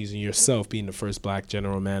 60s, and yourself being the first black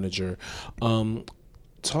general manager.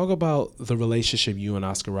 Talk about the relationship you and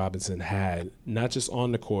Oscar Robertson had, not just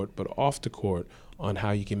on the court, but off the court, on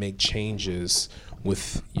how you can make changes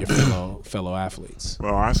with your fellow athletes.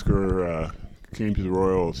 Well, Oscar came to the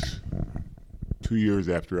Royals 2 years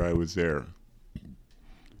after I was there.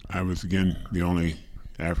 I was, again, the only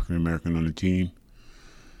African-American on the team.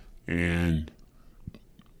 And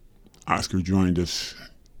Oscar joined us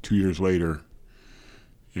 2 years later.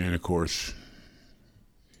 And, of course,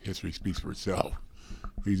 history speaks for itself.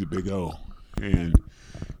 He's a big O. And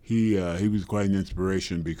he was quite an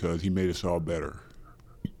inspiration because he made us all better.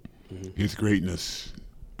 His greatness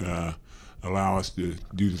allowed us to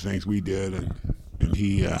do the things we did, and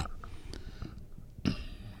he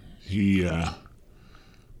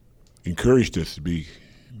encouraged us to be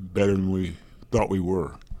better than we thought we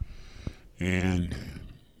were. And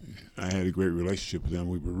I had a great relationship with him.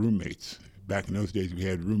 We were roommates. Back in those days, we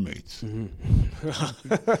had roommates.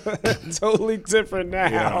 Totally different now.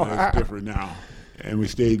 Yeah, it's different now. And we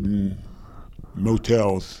stayed in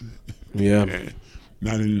motels. Yeah.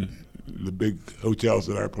 Not in the big hotels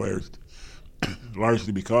that our players,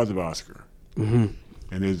 largely because of Oscar and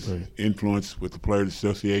his influence with the Players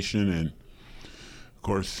Association, and of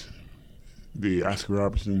course the Oscar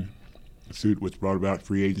Robertson suit, which brought about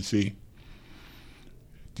free agency,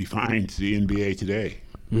 defines the NBA today.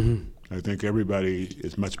 I think everybody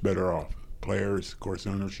is much better off. Players, of course,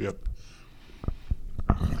 ownership.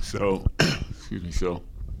 So,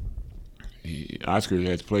 Oscar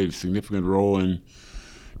has played a significant role in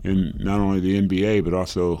not only the NBA, but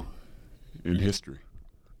also in history.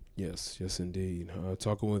 Yes, indeed.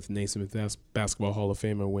 Talking with Naismith Basketball Hall of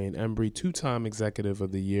Famer Wayne Embry, 2-time Executive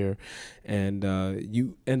of the Year, and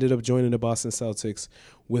you ended up joining the Boston Celtics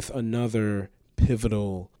with another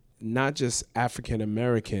pivotal, not just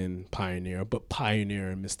African-American pioneer, but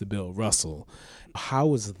pioneer, Mr. Bill Russell. How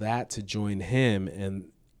was that to join him? And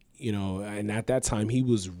and at that time, he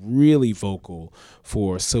was really vocal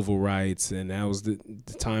for civil rights, and that was the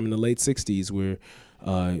time in the late 60s where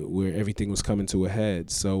everything was coming to a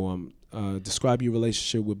head. So describe your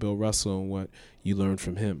relationship with Bill Russell and what you learned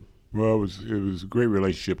from him. Well, it was a great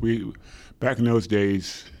relationship. Back in those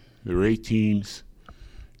days, there were 8 teams,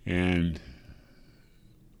 and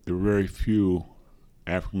there were very few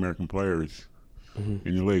African-American players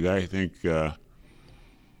in the league. I think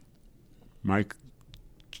my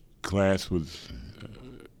class was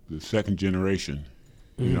the second generation,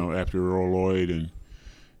 after Earl Lloyd and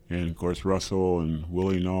of course Russell and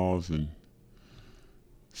Willie Knowles and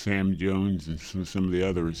Sam Jones and some of the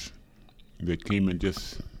others that came in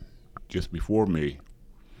just before me.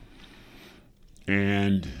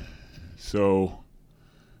 And so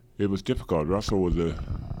it was difficult. Russell was a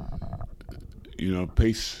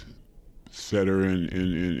pace setter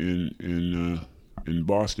in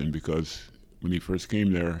Boston, because when he first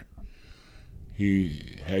came there,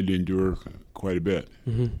 he had to endure quite a bit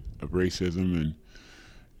of racism,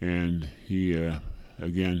 and he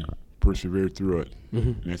again persevered through it.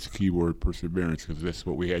 And that's the key word, perseverance, because that's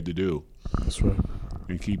what we had to do. That's right.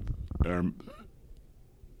 And keep our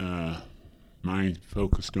mind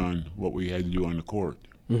focused on what we had to do on the court.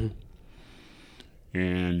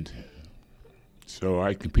 And so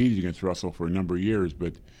I competed against Russell for a number of years,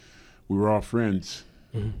 but we were all friends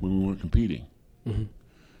when we weren't competing. And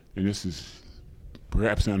this is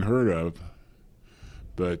perhaps unheard of,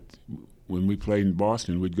 but when we played in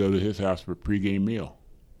Boston, we'd go to his house for a pregame meal.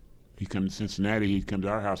 He'd come to Cincinnati, he'd come to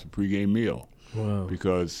our house for a pregame meal. Wow.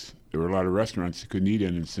 Because there were a lot of restaurants you couldn't eat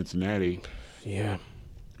in Cincinnati. Yeah.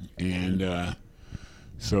 And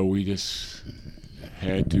so we just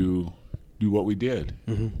had to do what we did.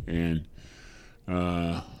 And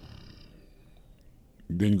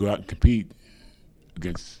then go out and compete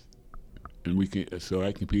against, so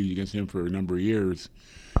I competed against him for a number of years.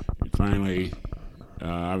 And finally,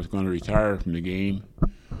 I was going to retire from the game.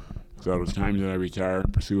 So it was time that I retire,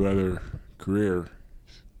 pursue other career.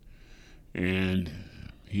 And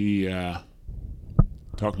he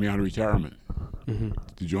talked me out of retirement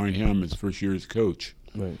to join him his first year as coach.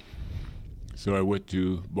 Right. So I went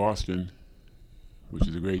to Boston, which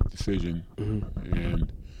is a great decision,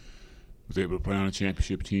 and was able to play on a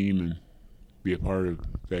championship team and be a part of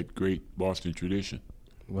that great Boston tradition.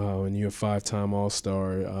 Wow, and you're a 5-time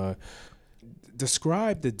All-Star.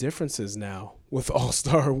 Describe the differences now with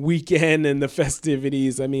All-Star Weekend and the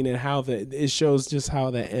festivities. I mean, and how it shows just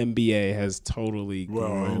how the NBA has totally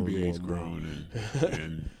grown. Well, NBA's grown,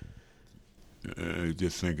 and I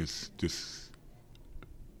just think it's just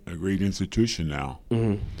a great institution now.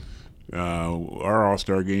 Our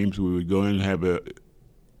All-Star games, we would go in and have a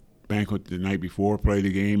banquet the night before, play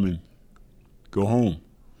the game, and go home.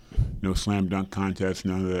 no slam dunk contest,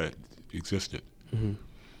 none of that existed.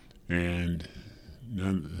 And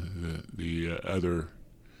none of the other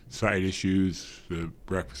side issues, the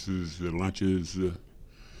breakfasts, the lunches,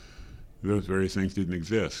 those various things didn't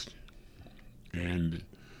exist. And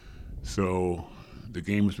so the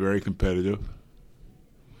game was very competitive.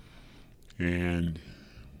 And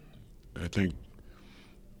I think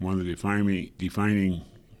one of the defining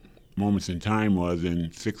moments in time was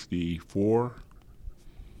in '64.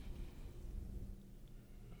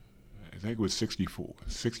 I think it was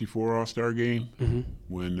 64 All-Star game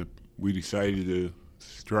when we decided to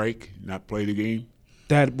strike, not play the game.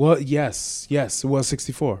 That was yes, it was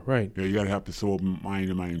 64, right? Yeah, you got to have the soul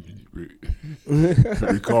mind of mine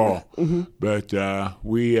recall. But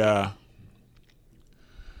we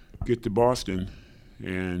get to Boston,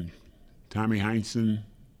 and Tommy Heinsohn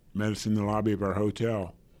met us in the lobby of our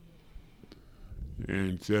hotel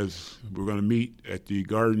and says, we're going to meet at the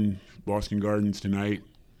Boston Gardens tonight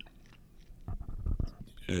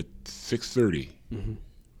at 6:30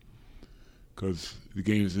 because the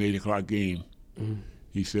game is an 8 o'clock game.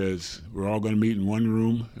 He says, we're all going to meet in one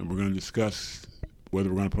room and we're going to discuss whether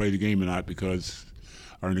we're going to play the game or not because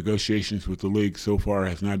our negotiations with the league so far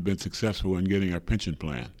has not been successful in getting our pension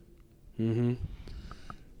plan. And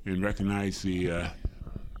recognize the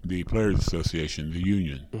Players Association, the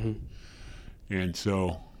union. And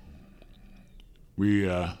so we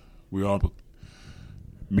all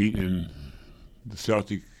meet in the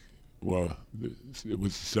Celtic, it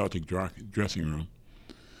was the Celtic dressing room,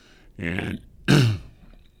 and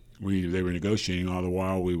they were negotiating all the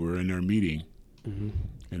while we were in their meeting, and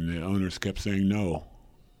the owners kept saying no,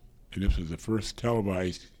 and this was the first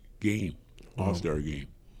televised game, All-Star game.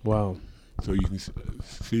 Wow. So you can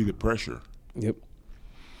see the pressure. Yep.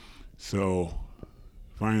 So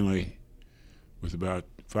finally, it was about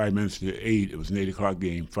 5 minutes to 8. It was an 8 o'clock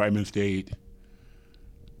game. 5 minutes to 8.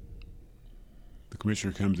 The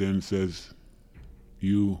commissioner comes in and says,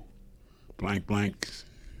 you blanks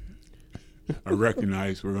are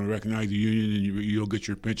recognized. We're going to recognize the union and you'll get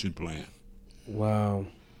your pension plan. Wow.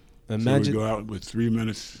 Imagine. So we go out with 3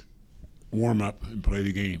 minutes warm up and play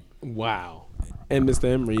the game. Wow. And Mr.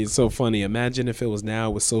 Emery, it's so funny. Imagine if it was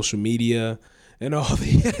now with social media and all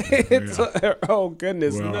the oh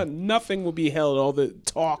goodness, well, nothing will be held. All the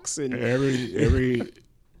talks and every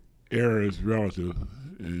era is relative,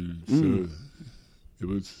 and so it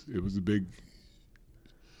was a big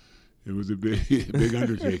big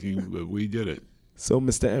undertaking, but we did it. So,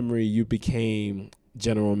 Mr. Emery, you became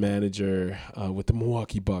general manager with the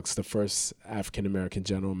Milwaukee Bucks, the first African American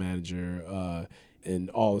general manager in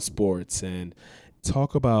all sports, and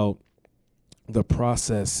talk about the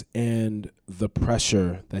process and the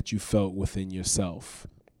pressure that you felt within yourself.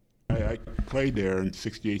 I played there in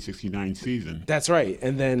 68-69 season. That's right.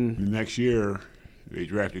 And then the next year, they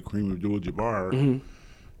drafted Kareem Abdul-Jabbar,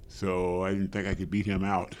 so I didn't think I could beat him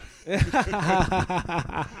out. I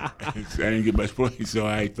didn't get much play, so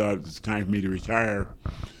I thought it was time for me to retire.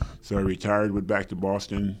 So I retired, went back to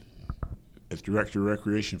Boston as director of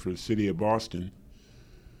recreation for the city of Boston,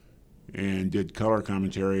 and did color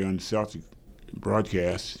commentary on the Celtic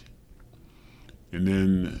broadcast. And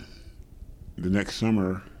then the next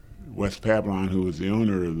summer, Wes Pavlon, who was the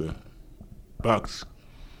owner of the Bucks,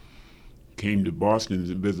 came to Boston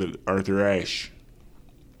to visit Arthur Ashe,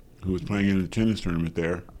 who was playing in a tennis tournament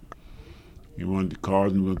there. He wanted to call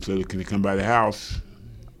and said, can he come by the house?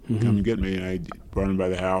 Come and get me. And I brought him by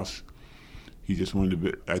the house. He just wanted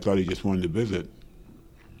to I thought he just wanted to visit.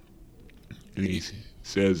 And he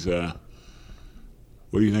says,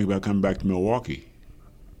 what do you think about coming back to Milwaukee?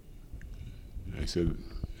 I said,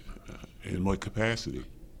 in what capacity?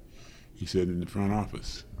 He said, in the front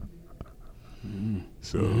office.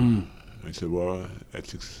 So I said, well,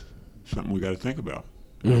 that's something we got to think about.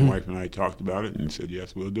 My wife and I talked about it and said,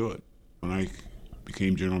 yes, we'll do it. When I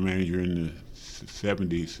became general manager in the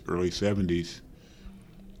 70s, early 70s,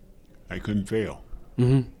 I couldn't fail.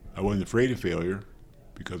 I wasn't afraid of failure,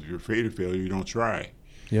 because if you're afraid of failure, you don't try.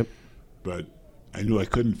 Yep. But I knew I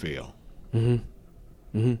couldn't fail.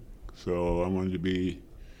 So I wanted to be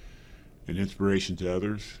an inspiration to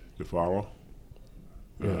others to follow.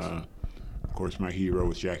 Yes. Of course, my hero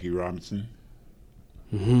was Jackie Robinson,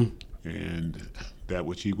 and that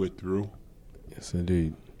which he went through. Yes,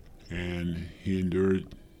 indeed. And he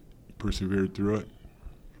endured, persevered through it.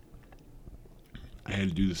 I had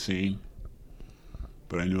to do the same,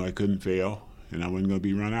 but I knew I couldn't fail, and I wasn't going to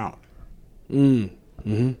be run out.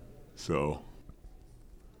 So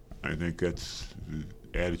I think that's the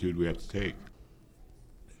attitude we have to take.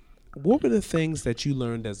 What were the things that you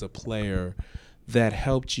learned as a player that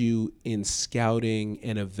helped you in scouting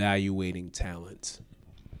and evaluating talent?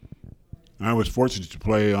 I was fortunate to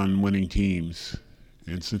play on winning teams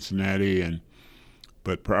in Cincinnati,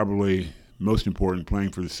 but probably most important,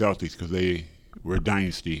 playing for the Celtics because they were a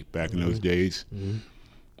dynasty back in those days,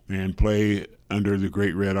 and play under the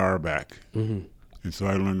great Red Auerbach. And so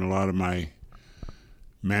I learned a lot of my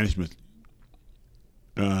management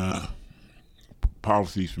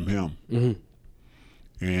policies from him.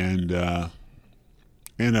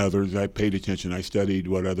 And others. I paid attention. I studied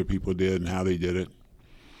what other people did and how they did it.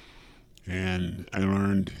 And I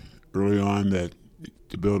learned early on that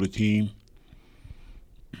to build a team,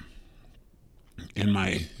 in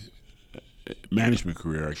my management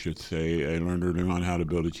career, I should say, I learned early on how to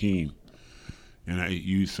build a team. And I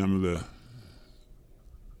used some of the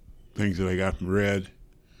things that I got from Red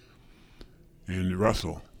and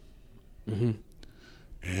Russell.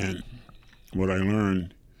 And what I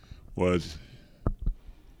learned was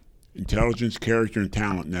intelligence, character, and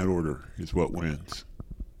talent in that order is what wins.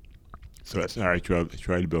 So that's how I try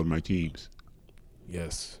to build my teams.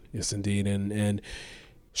 Yes, indeed. And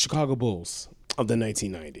Chicago Bulls of the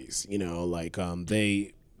 1990s,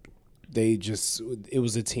 they just, it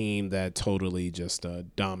was a team that totally just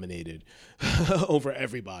dominated over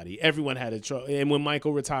everybody. Everyone had and when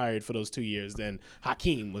Michael retired for those 2 years, then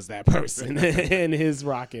Hakeem was that person and his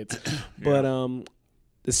Rockets. But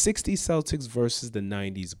the 60s Celtics versus the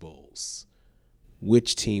 90s Bulls,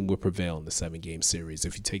 which team would prevail in the 7-game series?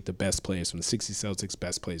 If you take the best players from the 60s Celtics,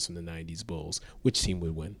 best players from the 90s Bulls, which team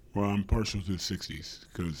would win? Well, I'm partial to the 60s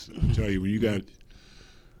because I'll tell you, when you got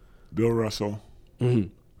Bill Russell,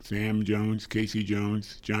 Sam Jones, Casey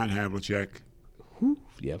Jones, John Havlicek.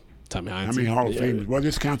 Yeah. Tommy Heinsohn. How many Hall of Famers? Well,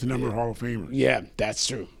 just count the number of Hall of Famers. Yeah, that's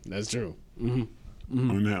true. On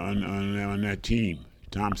that team.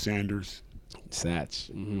 Tom Sanders.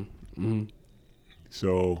 Satch.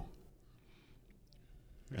 So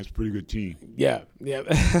that's a pretty good team. Yeah.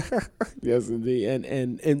 Yes, indeed.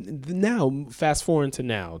 And now, fast forward to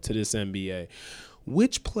this NBA.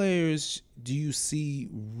 Which players do you see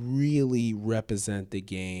really represent the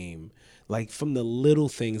game, like from the little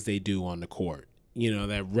things they do on the court,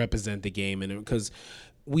 that represent the game? And because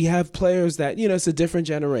we have players that, it's a different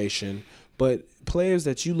generation, but players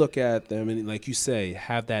that you look at them and, like you say,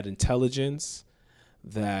 have that intelligence,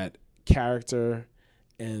 that character,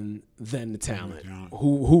 and then the talent.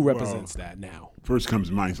 Who represents that now? First comes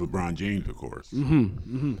to mind is LeBron James, of course.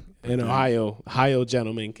 An Ohio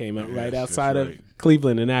gentleman came out right outside of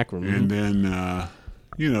Cleveland and Akron. And then,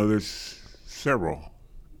 there's several.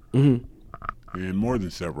 And more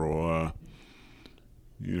than several.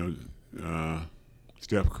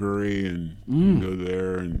 Steph Curry and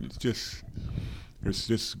there, and it's just there's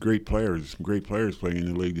just great players playing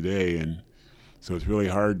in the league today, and so it's really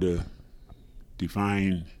hard to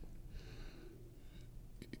define.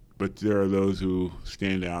 But there are those who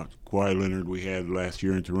stand out. Kawhi Leonard we had last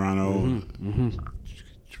year in Toronto,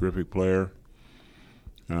 terrific player.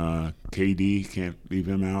 KD, can't leave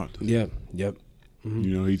him out. Yeah, yep.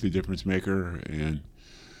 He's a difference maker, and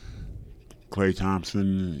Klay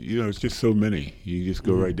Thompson. It's just so many. You just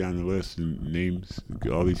go right down the list and names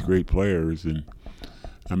all these great players, and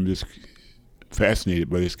I'm just fascinated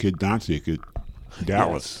by this kid Doncic at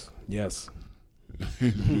Dallas. Yes.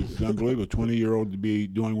 It's unbelievable. 20-year-old to be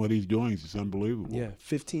doing what he's doing is just unbelievable. Yeah,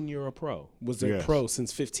 15-year pro. Was a pro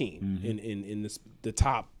since 15 in the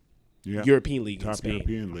top European league in Spain.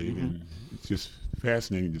 European league, and it's just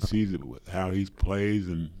fascinating to see how he plays,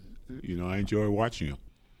 and I enjoy watching him.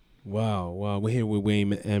 Wow. We're here with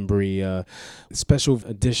Wayne Embry, special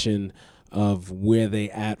edition of Where They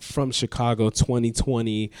At from Chicago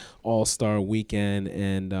 2020 All-Star Weekend.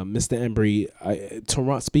 And Mr. Embry,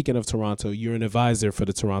 speaking of Toronto, you're an advisor for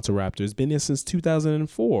the Toronto Raptors. Been there since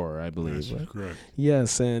 2004, I believe. That's correct.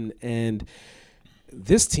 Yes, and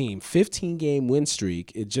this team, 15-game win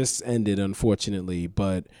streak, it just ended, unfortunately.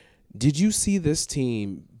 But did you see this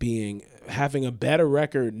team having a better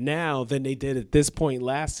record now than they did at this point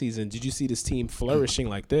last season? Did you see this team flourishing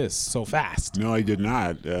like this so fast? No, I did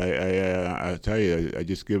not. I tell you, I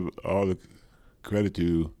just give all the credit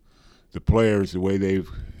to the players, the way they've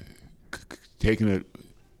taken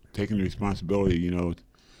the responsibility,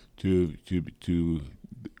 to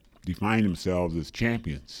define themselves as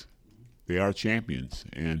champions. They are champions,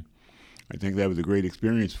 and I think that was a great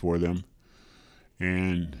experience for them.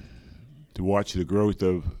 And to watch the growth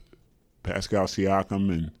of Pascal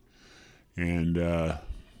Siakam and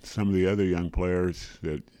some of the other young players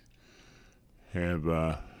that have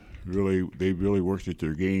they've really worked at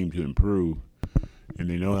their game to improve, and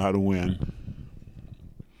they know how to win.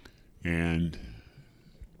 And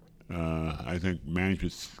I think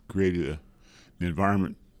management's created an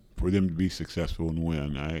environment for them to be successful and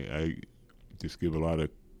win. I just give a lot of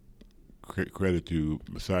credit to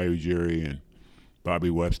Masai Ujiri and Bobby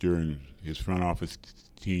Webster and his front office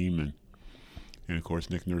team, and of course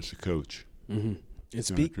Nick Nurse, the coach. Mm-hmm. He's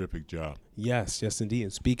done a terrific job. Yes, indeed.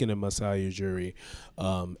 And speaking of Masai Ujiri,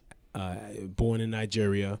 born in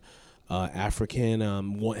Nigeria, African,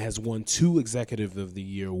 has won 2 Executive of the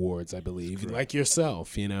Year awards, I believe, like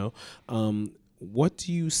yourself. What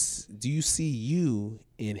do you see you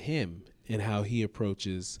in him and how he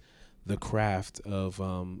approaches the craft of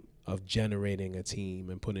generating a team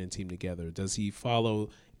and putting a team together? Does he follow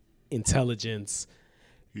intelligence?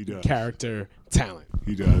 He does. Character, talent.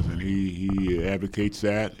 He does, and he advocates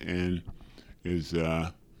that and is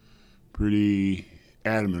pretty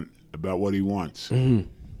adamant about what he wants,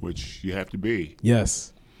 which you have to be.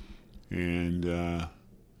 Yes. And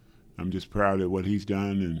I'm just proud of what he's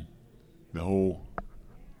done, and the whole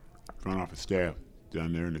front office staff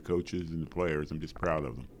down there, and the coaches and the players. I'm just proud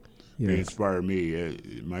of them. Yes. They inspire me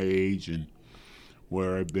at my age and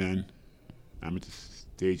where I've been. I'm at the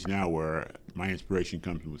stage now where my inspiration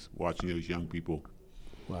comes with watching those young people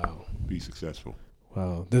be successful.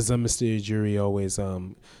 Wow. Does Mr. Ujiri always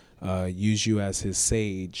use you as his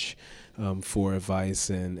sage for advice,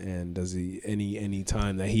 and does he any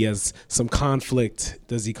time that he has some conflict,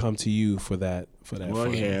 does he come to you for that? Well,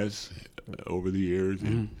 he has over the years,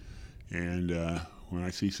 and when I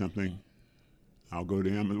see something, I'll go to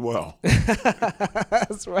him as well.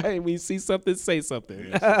 That's right. When you see something, say something.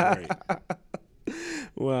 Yes, right.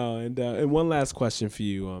 Wow. And one last question for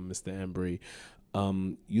you, Mr. Embry.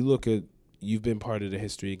 You've been part of the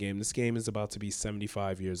history of the game. This game is about to be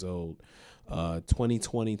 75 years old.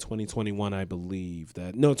 2020, 2021, I believe.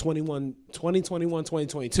 2021,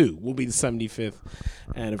 2022 will be the 75th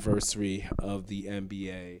anniversary of the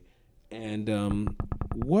NBA. And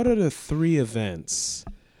what are the 3 events?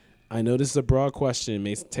 I know this is a broad question. It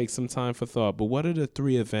may take some time for thought, but what are the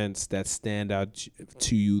 3 events that stand out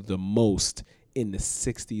to you the most in the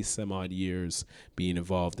 60 some odd years being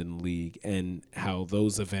involved in the league, and how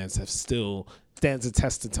those events have still stands the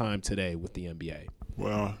test of time today with the NBA?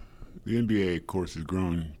 Well, the NBA, of course, has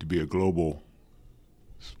grown to be a global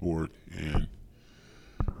sport, and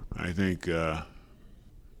I think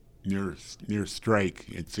near strike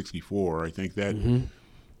in '64, I think that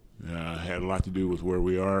had a lot to do with where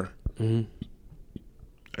we are. Mm-hmm.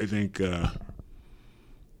 I think the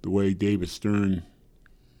way David Stern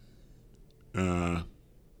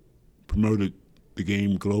promoted the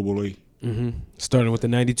game globally. Mm-hmm. Starting with the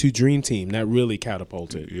 '92 Dream Team, that really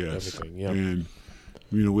catapulted everything. Yep. And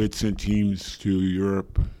we had sent teams to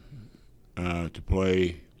Europe to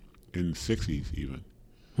play in the '60s even.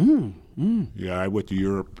 Yeah, I went to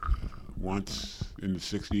Europe once in the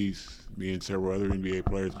 '60s. Me and several other NBA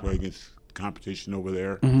players played against competition over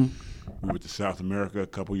there. We went to South America a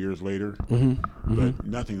couple years later, but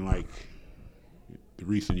nothing like the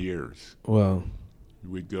recent years. Wow.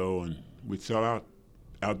 We'd go and we'd sell out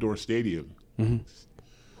outdoor stadium.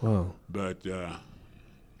 Wow. But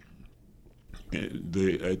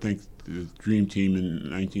I think the Dream Team in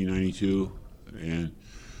 1992, and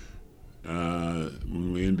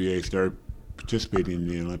when the NBA started participating in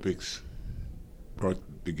the Olympics, brought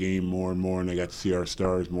the game more and more, and I got to see our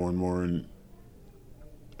stars more and more in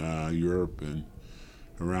Europe and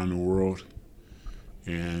around the world.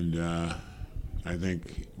 And I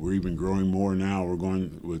think we're even growing more now. We're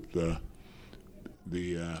going with the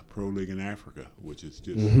Pro League in Africa, which is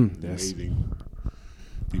just amazing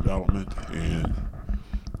development, and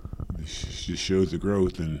it just shows the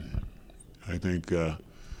growth. And I think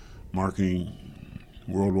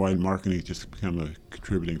worldwide marketing has just become a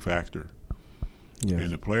contributing factor. Yes.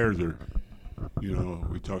 And the players are,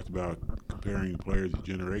 we talked about comparing the players to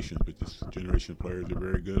generations, but this generation of players are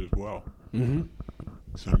very good as well.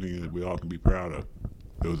 Something that we all can be proud of,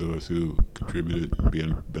 those of us who contributed and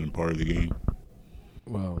been a part of the game.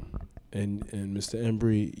 Well, and Mr.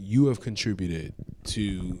 Embry, you have contributed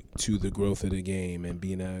to the growth of the game and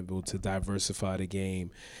being able to diversify the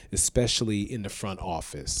game, especially in the front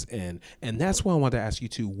office. And that's why I want to ask you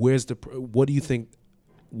too, what do you think,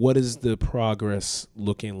 what is the progress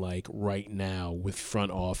looking like right now with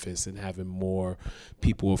front office and having more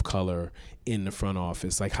people of color in the front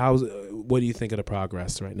office? Like, what do you think of the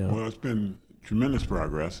progress right now? Well, it's been tremendous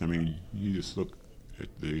progress. I mean, you just look at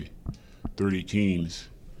the 30 teams.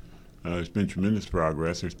 There's been tremendous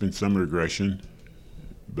progress. There's been some regression,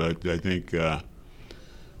 but I think that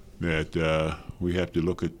we have to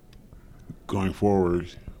look at going forward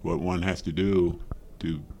what one has to do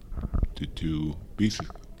to be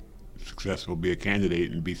successful, be a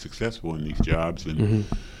candidate and be successful in these jobs. And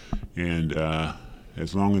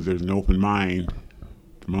as long as there's an open mind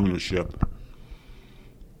from ownership,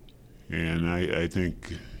 and I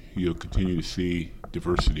think you'll continue to see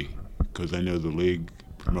diversity, because I know the league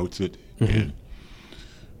promotes it, and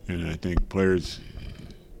I think players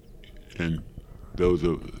and those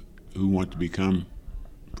who want to become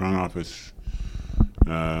front office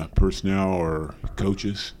personnel or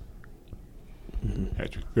coaches have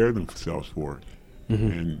to prepare themselves for it,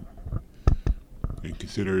 and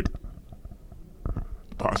consider it a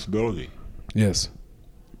possibility. Yes,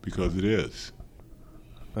 because it is.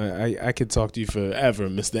 I could talk to you forever,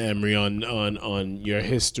 Mr. Emery, on your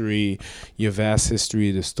history, your vast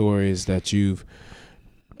history, the stories that you've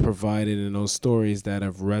provided, and those stories that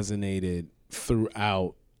have resonated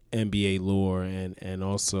throughout NBA lore, and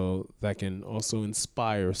also that can also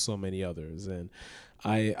inspire so many others. And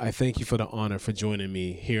I thank you for the honor for joining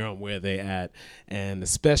me here on Where They At, and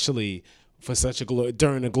especially for such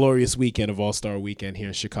during a glorious weekend of All-Star Weekend here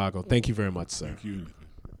in Chicago. Thank you very much, sir. Thank you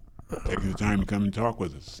for taking the time to come and talk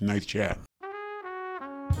with us. It's a nice chat.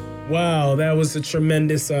 Wow, that was a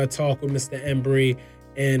tremendous talk with Mr. Embry,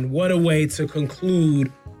 and what a way to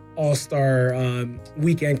conclude All-Star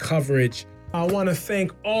Weekend coverage. I want to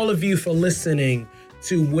thank all of you for listening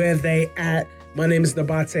to Where They At. My name is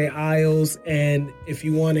Nabate Isles, and if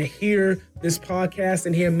you want to hear this podcast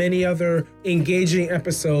and hear many other engaging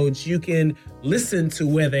episodes, you can listen to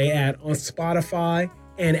Where They At on Spotify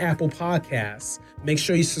and Apple Podcasts. Make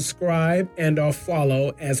sure you subscribe and or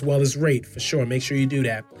follow, as well as rate, for sure. Make sure you do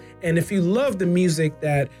that. And if you love the music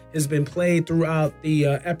that has been played throughout the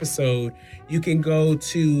episode, you can go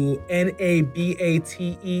to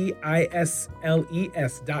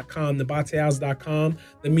nabateisles.com, nabateisles.com.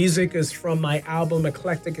 The music is from my album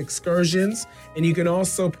Eclectic Excursions, and you can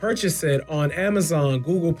also purchase it on Amazon,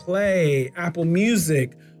 Google Play, Apple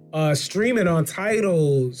Music, stream it on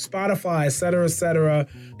Tidal, Spotify, et cetera, et cetera.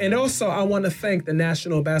 And also, I want to thank the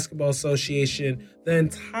National Basketball Association, the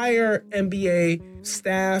entire NBA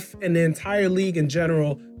staff, and the entire league in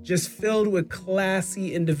general, just filled with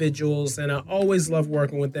classy individuals. And I always love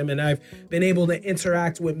working with them. And I've been able to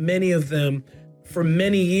interact with many of them for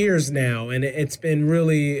many years now, and it's been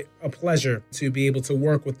really a pleasure to be able to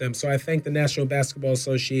work with them. So I thank the National Basketball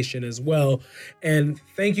Association as well. And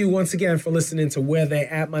thank you once again for listening to Where They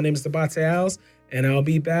At. My name is Nabate Isles, and I'll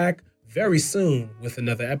be back very soon with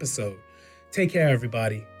another episode. Take care,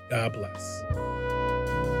 everybody. God bless.